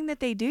another thing that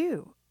they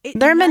do.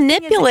 They're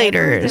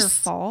manipulators. It's their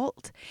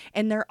fault,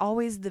 and they're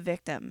always the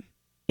victim.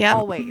 Yeah.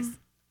 Always.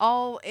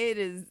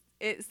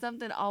 It's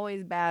something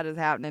always bad is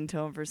happening to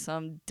them for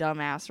some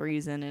dumbass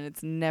reason, and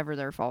it's never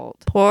their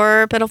fault.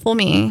 Poor, pitiful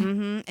me.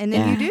 Mm-hmm. And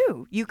then you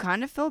do. You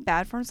kind of feel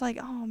bad for him. It's like,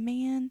 oh,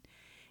 man,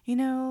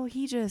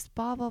 he just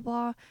blah, blah,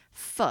 blah.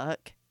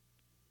 Fuck.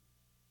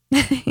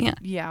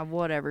 Yeah,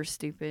 whatever,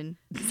 stupid.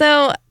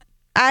 So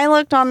I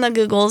looked on the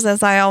Googles,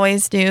 as I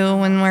always do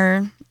when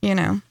we're,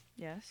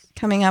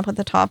 coming up with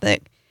a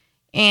topic.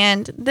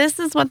 And this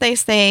is what they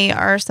say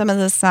are some of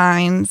the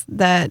signs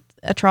that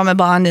a trauma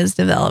bond is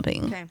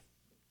developing.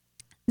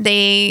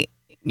 Okay.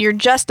 You're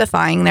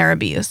justifying their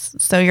abuse,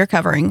 so you're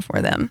covering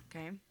for them.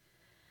 Okay.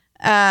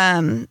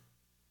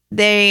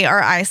 They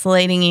are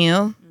isolating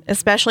you,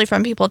 especially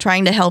from people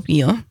trying to help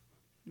you.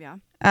 Yeah.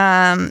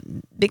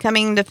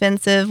 Becoming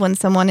defensive when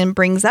someone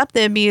brings up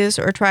the abuse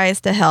or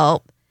tries to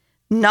help,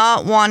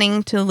 not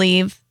wanting to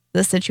leave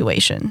the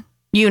situation.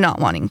 You not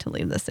wanting to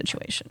leave the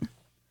situation.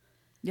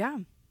 Yeah.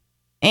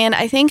 And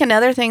I think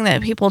another thing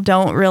that people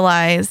don't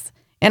realize,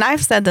 and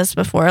I've said this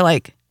before,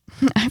 like,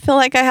 I feel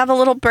like I have a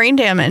little brain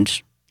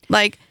damage.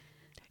 Like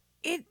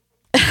it,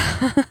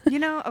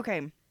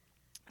 okay.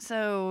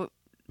 So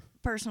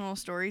personal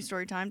story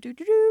time.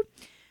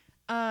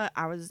 I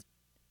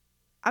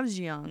was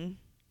young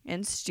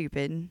and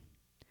stupid.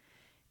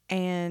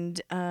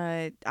 And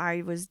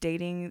I was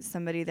dating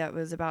somebody that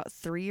was about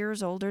 3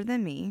 years older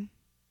than me.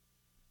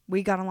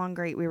 We got along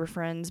great. We were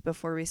friends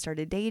before we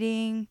started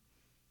dating.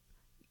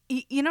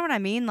 You know what I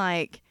mean?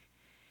 Like,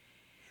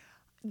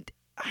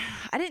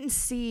 I didn't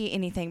see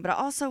anything, but I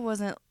also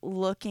wasn't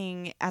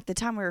looking at the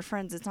time we were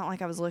friends. It's not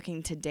like I was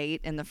looking to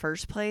date in the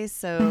first place.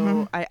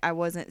 So I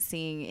wasn't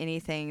seeing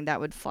anything that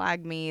would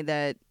flag me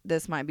that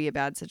this might be a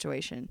bad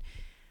situation.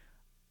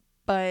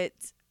 But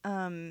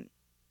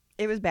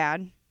it was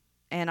bad.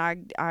 And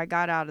I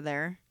got out of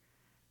there.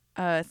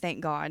 Thank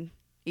God.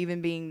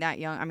 Even being that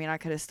young, I mean, I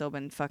could have still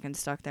been fucking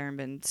stuck there and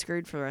been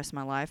screwed for the rest of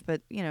my life.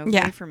 But,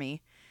 yay for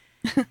me.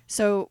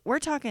 So we're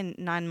talking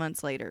 9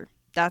 months later.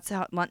 That's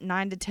how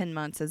 9 to 10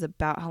 months is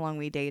about how long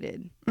we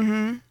dated.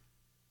 Mm-hmm.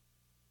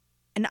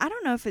 And I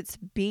don't know if it's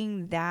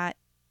being that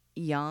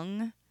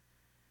young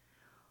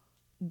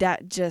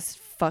that just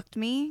fucked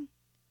me.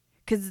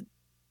 Because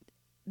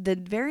the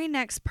very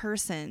next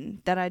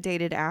person that I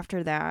dated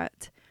after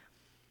that,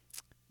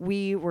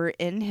 we were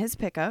in his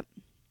pickup.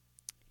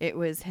 It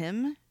was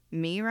him,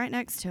 me right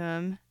next to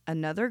him,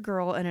 another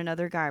girl, and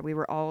another guy. We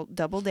were all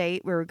double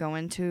date. We were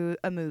going to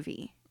a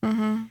movie.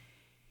 Mm-hmm.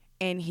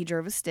 And he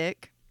drove a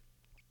stick.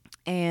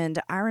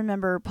 And I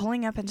remember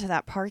pulling up into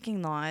that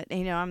parking lot.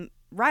 And, I'm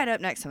right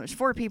up next to him. There's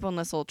 4 people in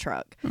this little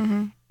truck.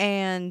 Mm-hmm.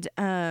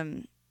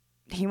 And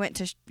he went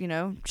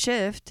to,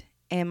 shift.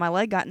 And my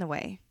leg got in the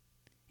way.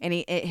 And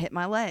it hit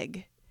my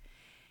leg.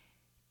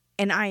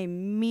 And I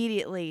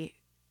immediately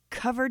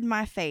covered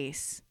my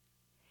face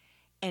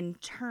and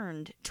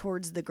turned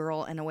towards the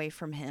girl and away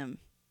from him.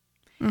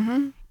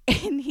 Mm-hmm.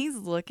 And he's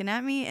looking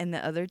at me, and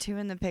the other 2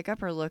 in the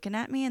pickup are looking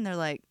at me, and they're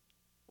like,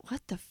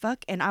 what the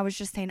fuck? And I was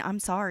just saying, I'm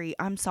sorry.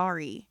 And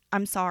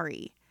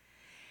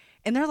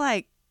they're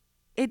like,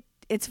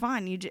 it's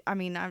fine.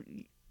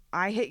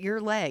 I hit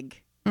your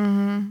leg.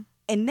 Mm-hmm.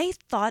 And they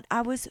thought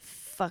I was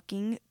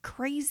fucking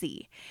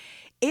crazy.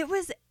 It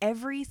was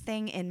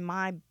everything in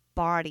my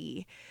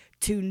body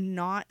to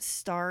not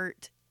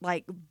start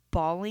like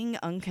bawling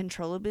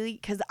uncontrollably,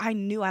 because I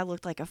knew I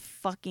looked like a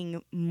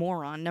fucking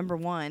moron, number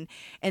one.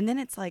 And then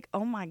it's like,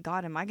 oh my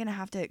God, am I going to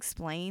have to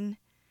explain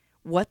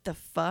what the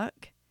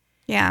fuck?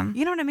 Yeah.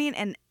 You know what I mean?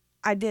 And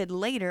I did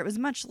later. It was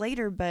much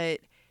later,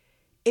 but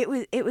it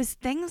was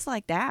things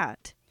like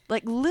that.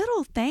 Like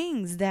little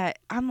things that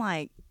I'm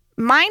like.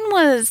 Mine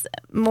was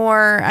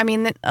more,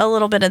 a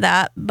little bit of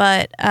that,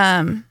 but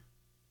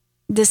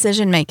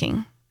decision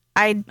making.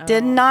 I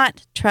did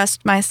not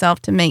trust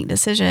myself to make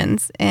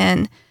decisions,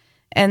 and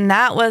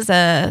that was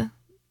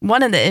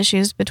one of the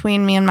issues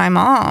between me and my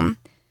mom.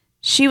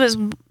 She was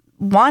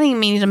wanting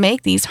me to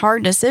make these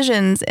hard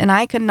decisions, and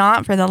I could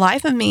not, for the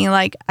life of me,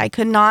 I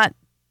could not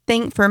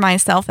think for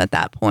myself at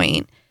that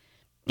point.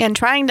 And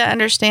trying to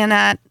understand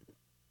that,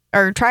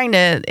 or trying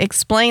to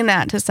explain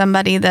that to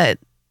somebody that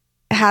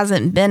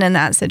hasn't been in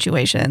that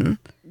situation,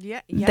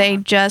 they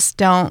just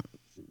don't.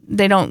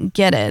 They don't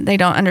get it. They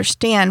don't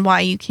understand why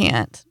you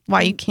can't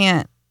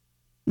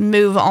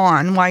move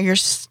on, why you're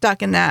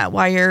stuck in that,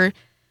 why you're.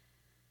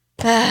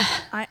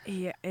 And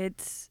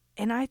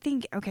I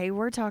think, okay,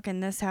 we're talking,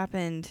 this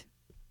happened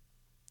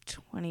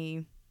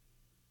 20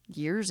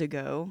 years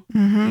ago.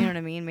 Mm-hmm. You know what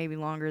I mean? Maybe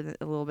longer,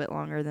 a little bit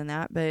longer than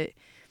that. But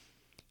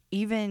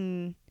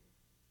even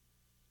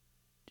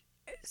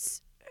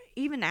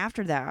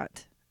after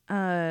that,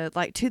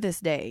 to this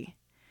day,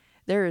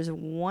 there is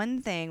one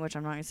thing, which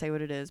I'm not going to say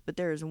what it is, but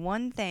there is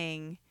one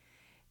thing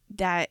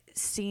that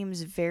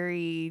seems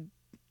very,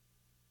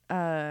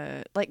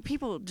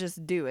 people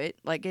just do it.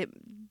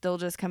 They'll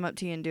just come up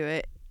to you and do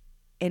it.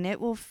 And it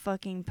will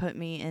fucking put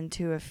me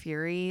into a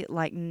fury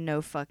like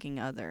no fucking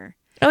other.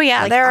 Oh,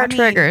 yeah, there are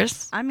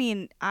triggers.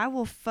 I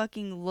will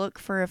fucking look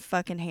for a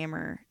fucking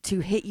hammer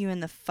to hit you in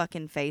the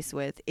fucking face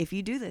with if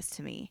you do this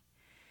to me.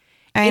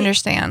 I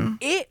understand.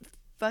 It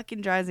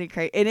fucking drives me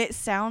crazy, and it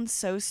sounds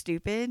so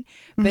stupid,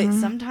 but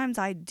sometimes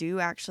I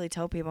do actually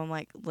tell people, I'm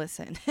like,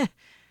 listen,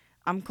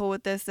 I'm cool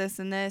with this,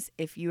 and this.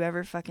 If you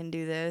ever fucking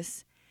do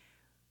this,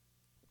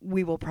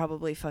 we will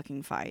probably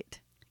fucking fight.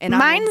 And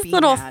mine's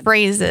little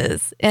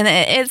phrases, and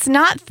it's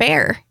not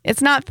fair.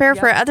 It's not fair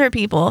for other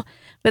people,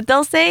 but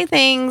they'll say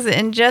things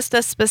in just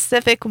a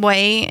specific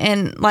way,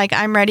 and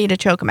I'm ready to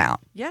choke them out.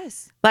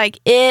 Yes.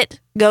 It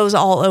goes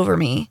all over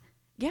me.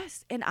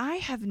 Yes, and I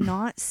have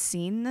not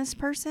seen this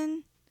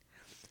person.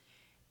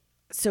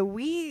 So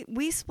we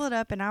split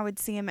up, and I would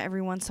see him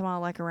every once in a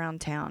while, around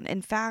town.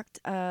 In fact,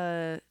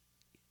 a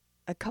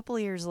couple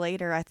of years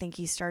later, I think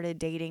he started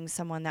dating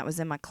someone that was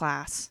in my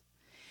class.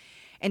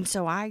 And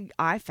so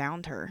I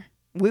found her.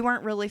 We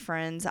weren't really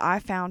friends. I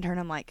found her, and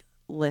I'm like,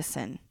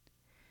 listen,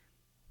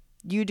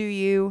 you do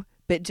you,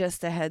 but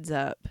just a heads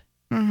up.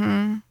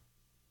 Mm-hmm.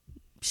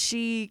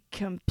 She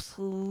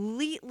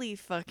completely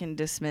fucking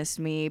dismissed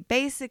me.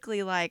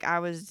 Basically, I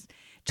was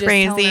just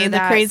telling her crazy, the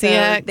that crazy so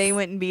ex. they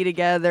wouldn't be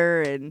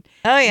together and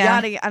Oh yeah.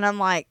 and I'm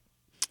like,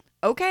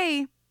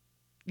 okay,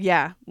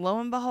 yeah. Lo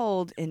and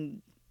behold,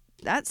 and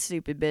that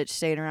stupid bitch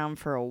stayed around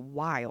for a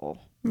while.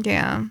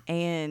 Yeah.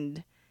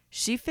 And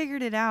she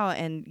figured it out,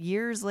 and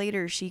years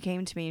later she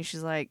came to me and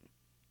she's like,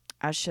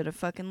 I should have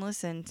fucking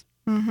listened.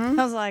 Mm-hmm.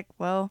 I was like,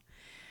 well,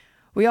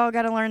 we all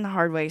got to learn the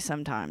hard way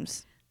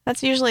sometimes.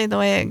 That's usually the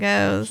way it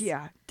goes.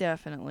 Yeah,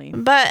 definitely.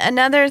 But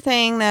another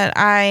thing that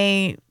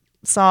I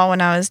saw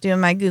when I was doing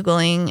my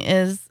Googling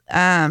is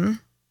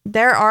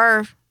there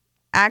are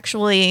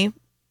actually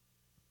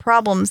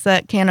problems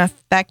that can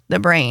affect the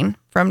brain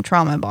from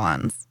trauma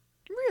bonds.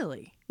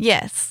 Really?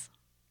 Yes.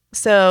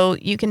 So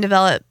you can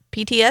develop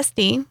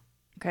PTSD.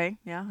 Okay,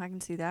 yeah, I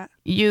can see that.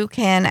 You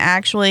can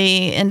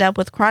actually end up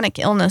with chronic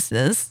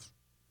illnesses,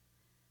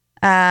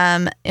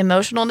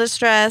 emotional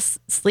distress,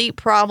 sleep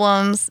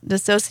problems,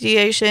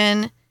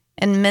 dissociation,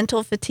 and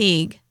mental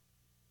fatigue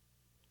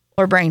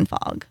or brain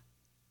fog.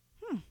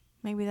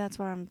 Maybe that's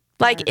why I'm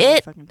Like, tired all the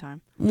it fucking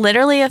time.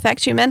 literally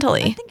affects you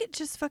mentally. I think it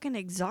just fucking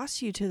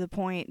exhausts you to the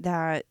point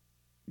that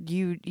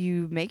you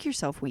make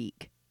yourself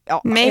weak.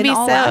 Maybe in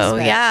all so,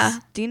 aspects. yeah.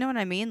 Do you know what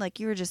I mean?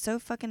 Like, you were just so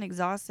fucking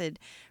exhausted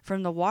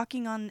from the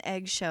walking on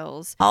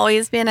eggshells.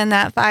 Always been in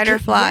that fight or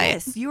flight.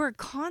 Yes, you were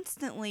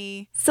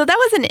constantly. So that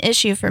was an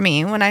issue for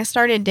me when I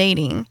started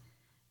dating.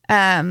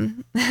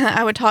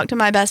 I would talk to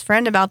my best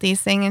friend about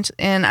these things,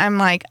 and I'm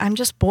like, I'm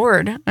just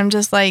bored. I'm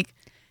just like,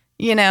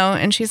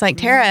 and she's like,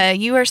 Tara,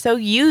 you are so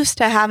used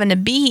to having to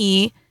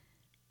be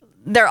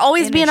there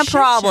always In being a a shit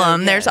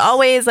problem. show, There's yes.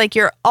 always like,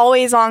 you're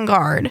always on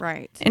guard.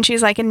 Right. And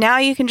she's like, and now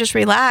you can just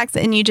relax,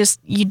 and you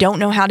don't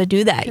know how to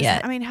do that 'Cause,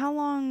 yet. I mean, how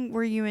long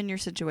were you in your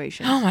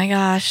situation? Oh my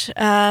gosh.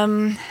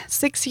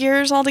 6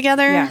 years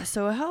altogether. Yeah,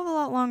 so a hell of a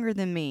lot longer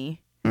than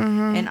me.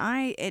 Mm-hmm.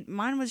 And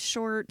mine was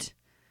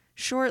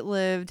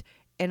short-lived,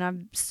 and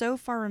I'm so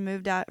far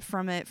removed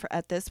from it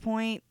at this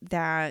point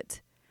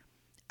that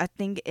I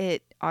think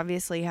it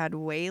obviously had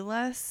way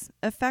less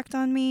effect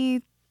on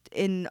me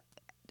in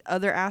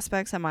other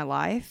aspects of my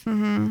life.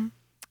 Mm-hmm.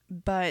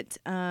 But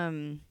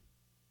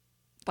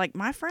like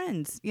my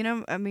friends,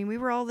 I mean, we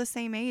were all the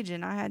same age,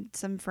 and I had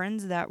some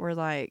friends that were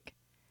like,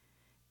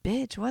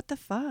 bitch, what the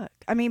fuck?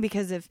 I mean,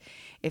 because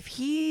if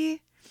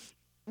he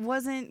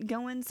wasn't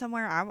going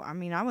somewhere, I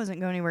wasn't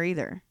going anywhere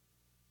either.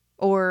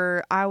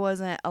 Or I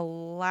wasn't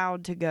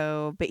allowed to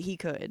go, but he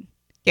could.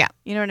 Yeah.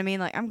 You know what I mean?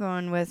 Like, I'm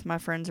going with my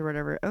friends or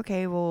whatever.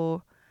 Okay,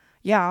 well,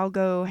 yeah, I'll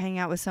go hang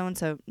out with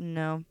so-and-so.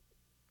 No,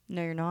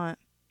 you're not.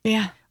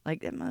 Yeah.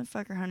 Like, that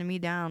motherfucker hunted me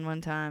down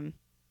one time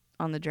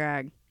on the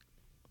drag.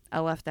 I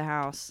left the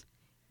house.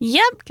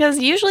 Yep, because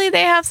usually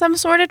they have some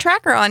sort of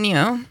tracker on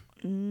you.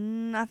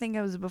 I think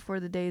it was before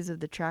the days of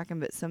the tracking,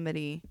 but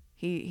somebody,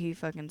 he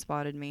fucking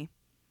spotted me.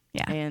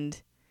 Yeah.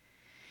 And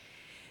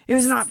it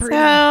was not pretty.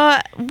 So,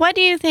 what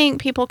do you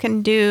think people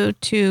can do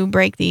to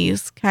break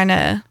these kind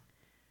of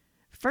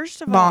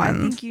First of all, I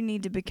bonds? think you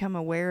need to become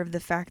aware of the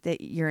fact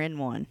that you're in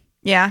one.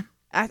 Yeah.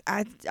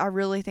 I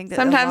really think that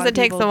Sometimes it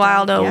takes a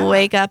while to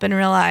wake up and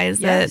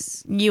realize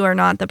Yes. that you are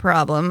not the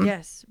problem.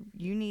 Yes,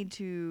 you need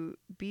to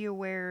be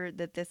aware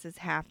that this is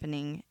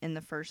happening in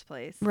the first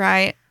place.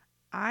 Right.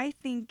 I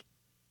think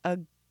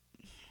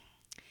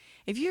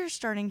if you're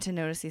starting to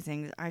notice these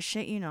things, I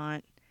shit you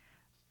not,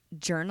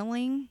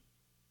 journaling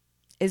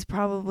is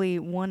probably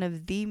one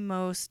of the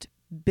most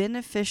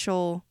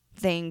beneficial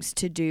things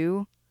to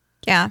do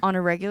Yeah. on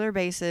a regular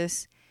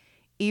basis,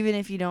 even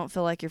if you don't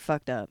feel like you're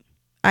fucked up.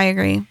 I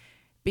agree.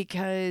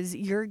 Because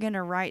you're going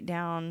to write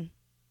down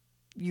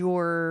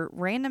your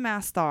random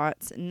ass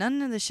thoughts.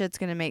 None of the shit's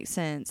going to make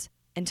sense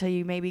until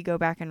you maybe go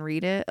back and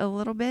read it a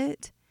little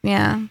bit.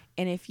 Yeah.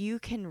 And if you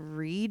can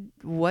read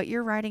what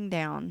you're writing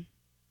down,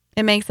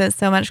 It makes it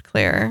so much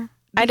clearer.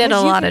 I did a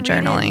lot of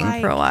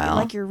journaling for a while.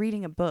 Like you're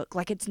reading a book.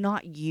 Like it's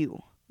not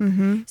you.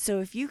 Mm-hmm.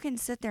 So if you can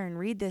sit there and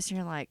read this and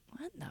you're like,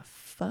 what the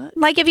fuck?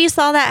 Like if you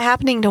saw that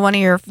happening to one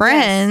of your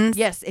friends.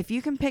 Yes. If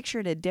you can picture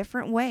it a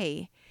different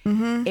way,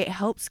 Mm-hmm. it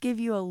helps give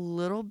you a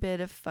little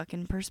bit of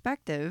fucking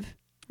perspective.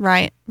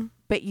 Right.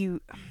 But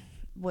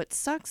what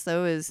sucks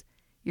though is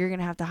you're going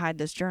to have to hide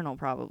this journal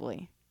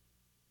probably.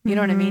 You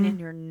know what I mean?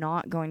 And you're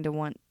not going to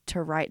want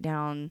to write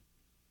down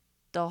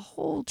the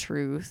whole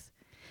truth.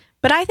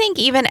 But I think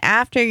even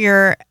after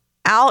you're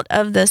out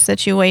of the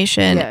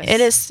situation, Yes. it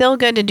is still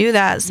good to do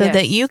that so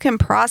that Yes. you can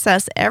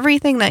process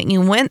everything that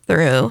you went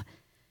through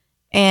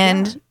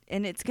and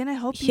And it's going to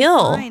help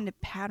heal, you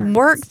find patterns.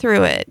 work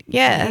through it.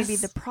 Yes. Maybe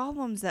the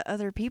problems that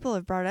other people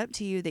have brought up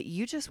to you that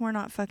you just were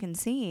not fucking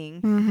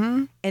seeing.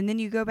 Mm-hmm. And then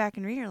you go back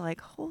and read it, you're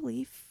like,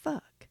 holy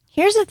fuck.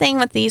 Here's the thing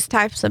with these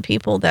types of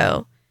people,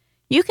 though.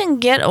 You can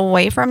get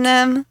away from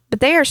them, but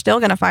they are still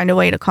going to find a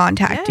way to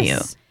contact you.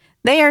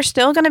 They are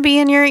still going to be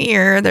in your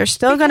ear. They're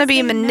still going to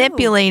be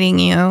manipulating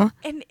you.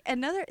 And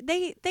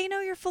they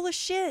know you're full of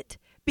shit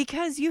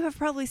because you have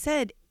probably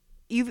said,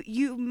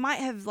 you might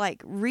have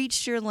like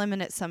reached your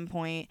limit at some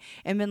point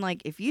and been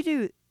like, if you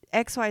do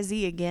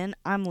XYZ again,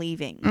 I'm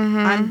leaving. Mm-hmm.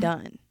 I'm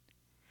done.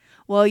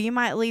 Well, you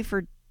might leave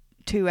for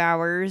 2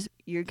 hours.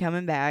 You're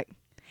coming back.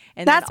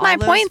 And that's then all my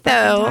those point,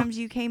 fucking though. times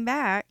you came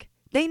back,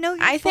 they know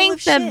you're I full think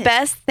of the shit.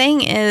 best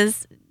thing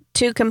is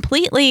to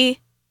completely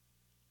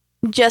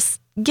just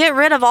get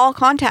rid of all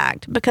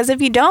contact, because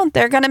if you don't,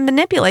 they're going to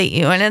manipulate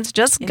you, and it's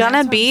just going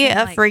to be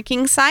a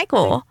freaking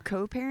cycle. The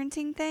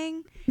co-parenting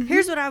thing. Mm-hmm.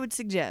 Here's what I would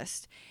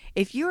suggest.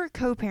 If you are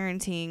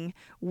co-parenting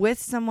with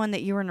someone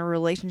that you are in a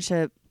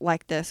relationship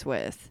like this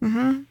with,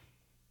 Mm-hmm.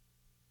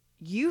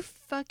 you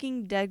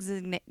fucking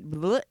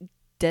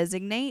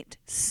designate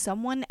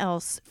someone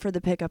else for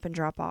the pickup and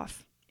drop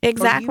off.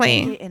 Exactly.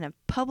 Or you make it in a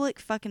public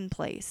fucking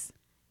place.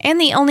 And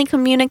the only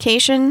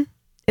communication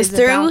is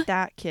through about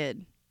that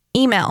kid.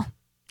 Email.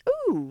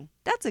 Ooh,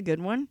 that's a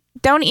good one.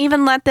 Don't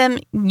even let them,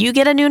 you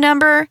get a new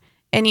number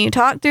and you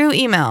talk through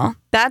email.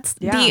 That's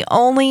the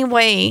only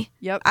way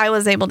I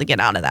was able to get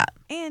out of that.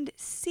 And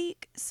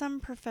seek some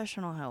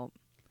professional help.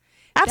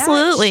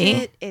 Absolutely. That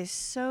shit is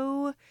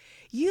so,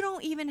 you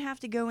don't even have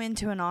to go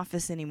into an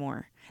office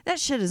anymore. That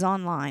shit is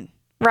online.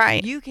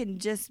 Right. You can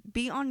just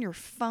be on your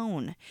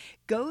phone.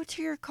 Go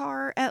to your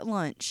car at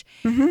lunch.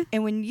 Mm-hmm.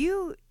 And when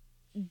you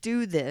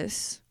do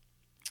this,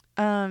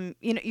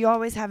 you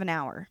always have an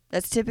hour.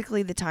 That's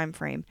typically the time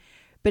frame.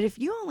 But if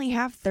you only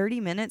have 30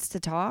 minutes to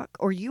talk,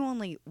 or you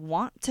only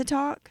want to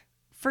talk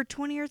for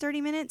 20 or 30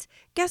 minutes,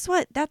 guess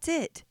what? That's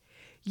it.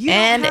 You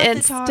and don't have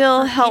it's to talk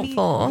still for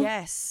helpful.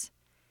 Yes.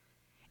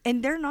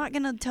 And they're not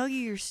going to tell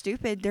you you're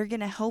stupid. They're going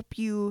to help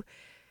you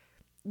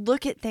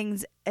look at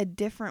things a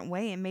different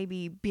way and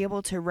maybe be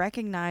able to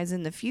recognize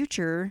in the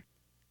future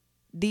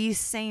these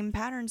same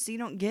patterns so you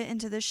don't get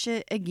into this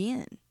shit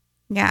again.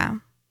 Yeah.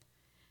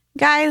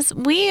 Guys,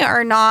 we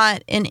are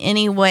not in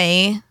any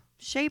way,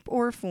 shape,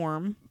 or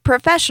form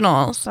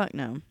professionals. Fuck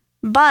no.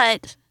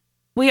 But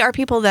we are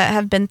people that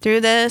have been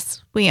through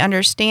this. We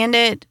understand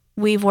it.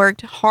 We've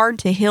worked hard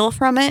to heal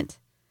from it.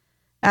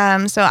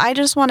 So I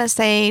just want to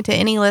say to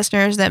any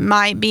listeners that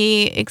might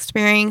be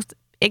experiencing,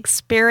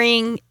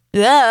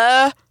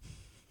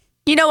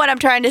 you know what I'm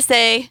trying to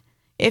say.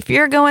 If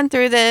you're going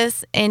through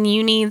this and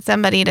you need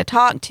somebody to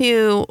talk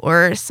to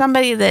or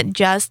somebody that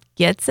just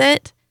gets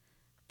it,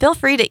 feel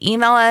free to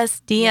email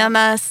us, DM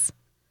us.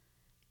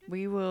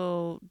 We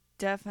will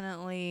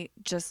definitely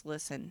just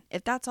listen.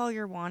 If that's all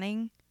you're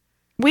wanting.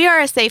 We are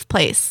a safe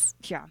place.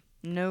 Yeah.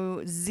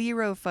 No,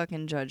 zero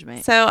fucking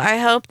judgment. So I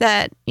hope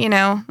that,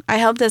 I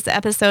hope this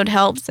episode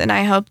helps, and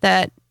I hope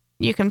that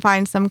you can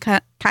find some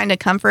kind of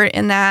comfort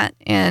in that.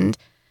 And,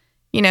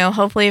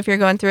 hopefully if you're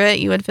going through it,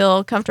 you would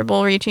feel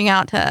comfortable reaching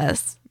out to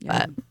us.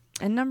 Yeah.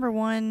 And number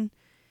one,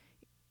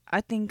 I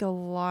think a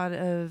lot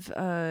of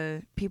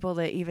people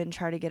that even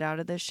try to get out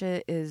of this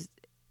shit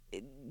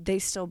they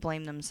still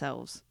blame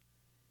themselves.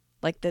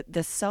 Like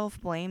the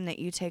self-blame that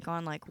you take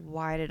on, like,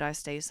 why did I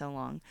stay so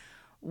long?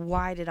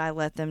 Why did I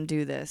let them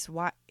do this?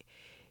 Why?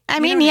 I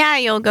mean,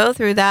 you'll go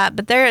through that,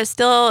 but there is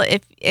still,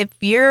 if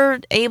you're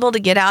able to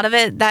get out of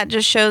it, that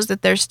just shows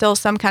that there's still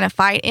some kind of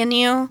fight in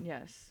you.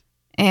 Yes.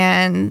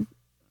 And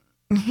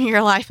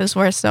your life is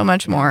worth so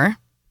much more.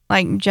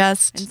 And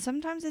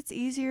sometimes it's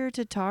easier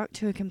to talk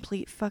to a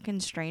complete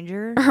fucking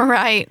stranger.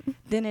 Right.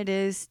 Than it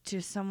is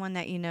to someone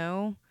that you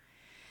know.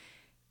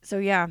 So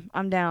yeah,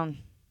 I'm down.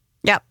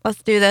 Yep,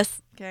 let's do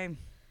this. Okay.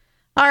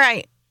 All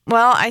right.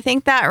 Well, I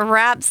think that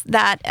wraps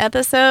that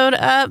episode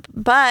up,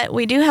 but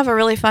we do have a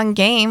really fun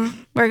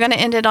game. We're going to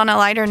end it on a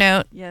lighter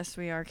note. Yes,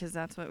 we are, because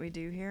that's what we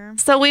do here.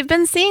 So we've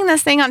been seeing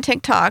this thing on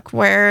TikTok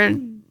where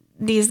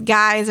these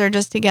guys are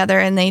just together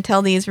and they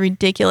tell these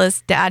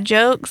ridiculous dad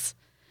jokes.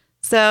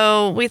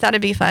 So we thought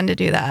it'd be fun to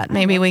do that.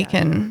 Maybe we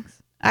can.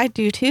 Jokes. I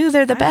do too.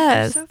 They're the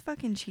best. They're so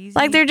fucking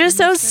cheesy. They're just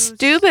so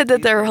stupid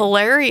that they're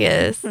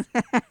hilarious.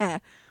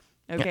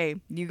 Okay,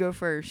 you go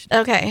first.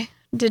 Okay.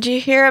 Did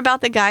you hear about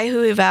the guy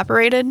who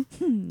evaporated?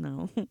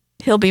 No.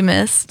 He'll be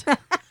missed.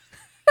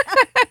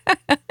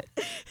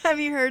 Have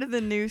you heard of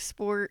the new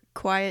sport,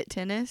 quiet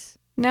tennis?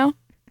 No.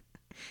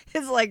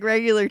 It's like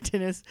regular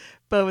tennis,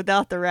 but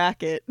without the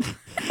racket.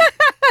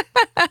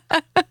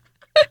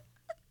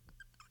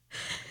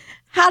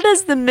 How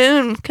does the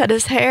moon cut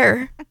his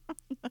hair?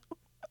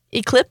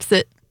 Eclipse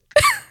it.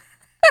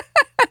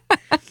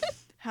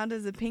 How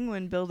does a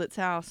penguin build its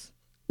house?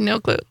 No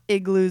clue.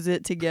 Igloos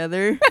it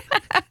together.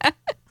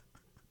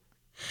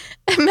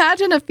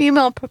 Imagine a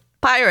female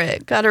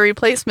pirate got a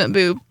replacement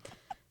boob.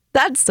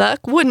 That'd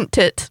suck, wouldn't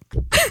it?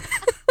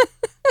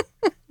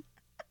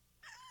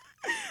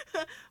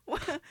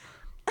 Why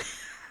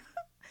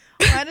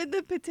did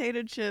the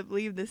potato chip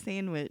leave the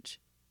sandwich?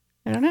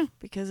 I don't know.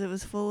 Because it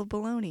was full of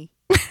bologna.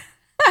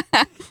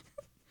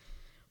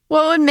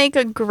 What would make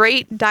a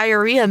great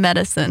diarrhea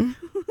medicine?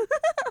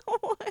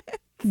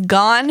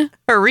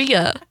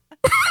 Gonorrhea.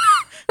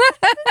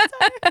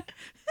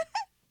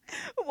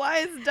 Why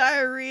is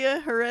diarrhea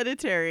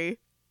hereditary?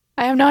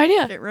 I have no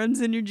idea. It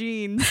runs in your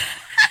genes.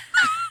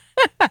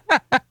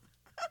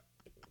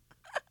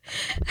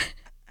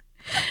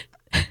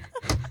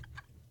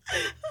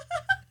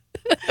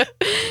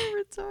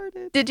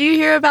 Retarded. Did you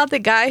hear about the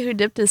guy who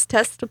dipped his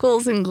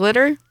testicles in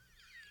glitter?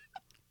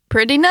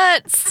 Pretty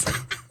nuts.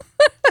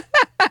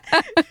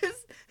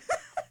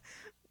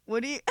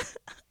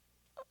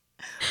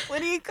 What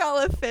do you call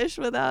a fish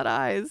without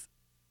eyes?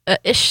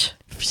 Ish.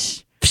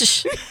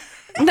 Psh.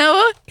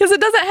 No, because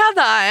it doesn't have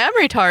the eye.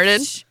 I'm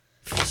retarded.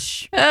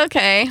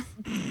 Okay.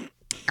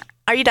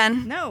 Are you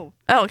done? No.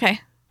 Oh,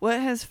 okay. What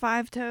has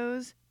 5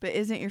 toes but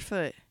isn't your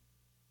foot?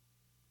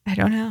 I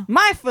don't know.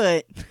 My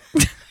foot.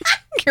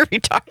 You're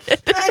retarded.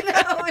 I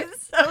know.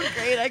 It's so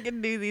great. I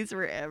can do these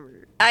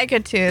forever. I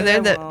could too. But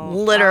They're the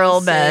literal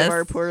I'll best. Save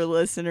our poor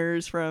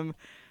listeners from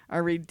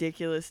our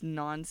ridiculous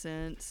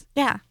nonsense.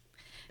 Yeah.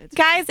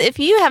 Guys, if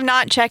you have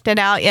not checked it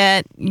out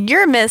yet,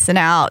 you're missing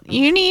out.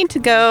 You need to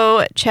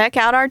go check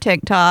out our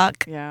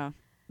TikTok. Yeah.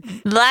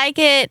 Like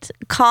it,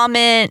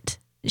 comment,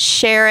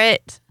 share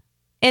it,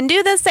 and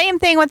do the same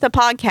thing with the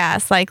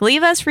podcast. Like,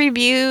 leave us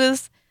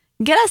reviews.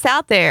 Get us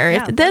out there.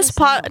 Yeah, if this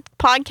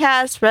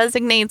podcast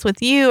resonates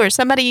with you or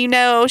somebody you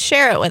know,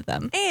 share it with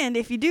them. And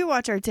if you do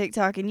watch our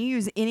TikTok and you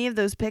use any of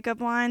those pickup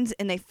lines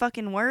and they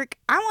fucking work,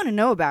 I want to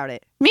know about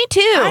it. Me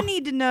too. I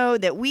need to know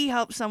that we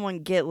helped someone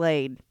get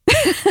laid.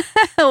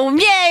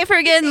 Yay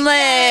for getting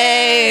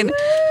laid.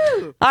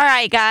 Woo! All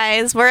right,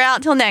 guys. We're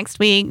out till next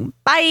week.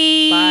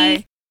 Bye.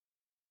 Bye.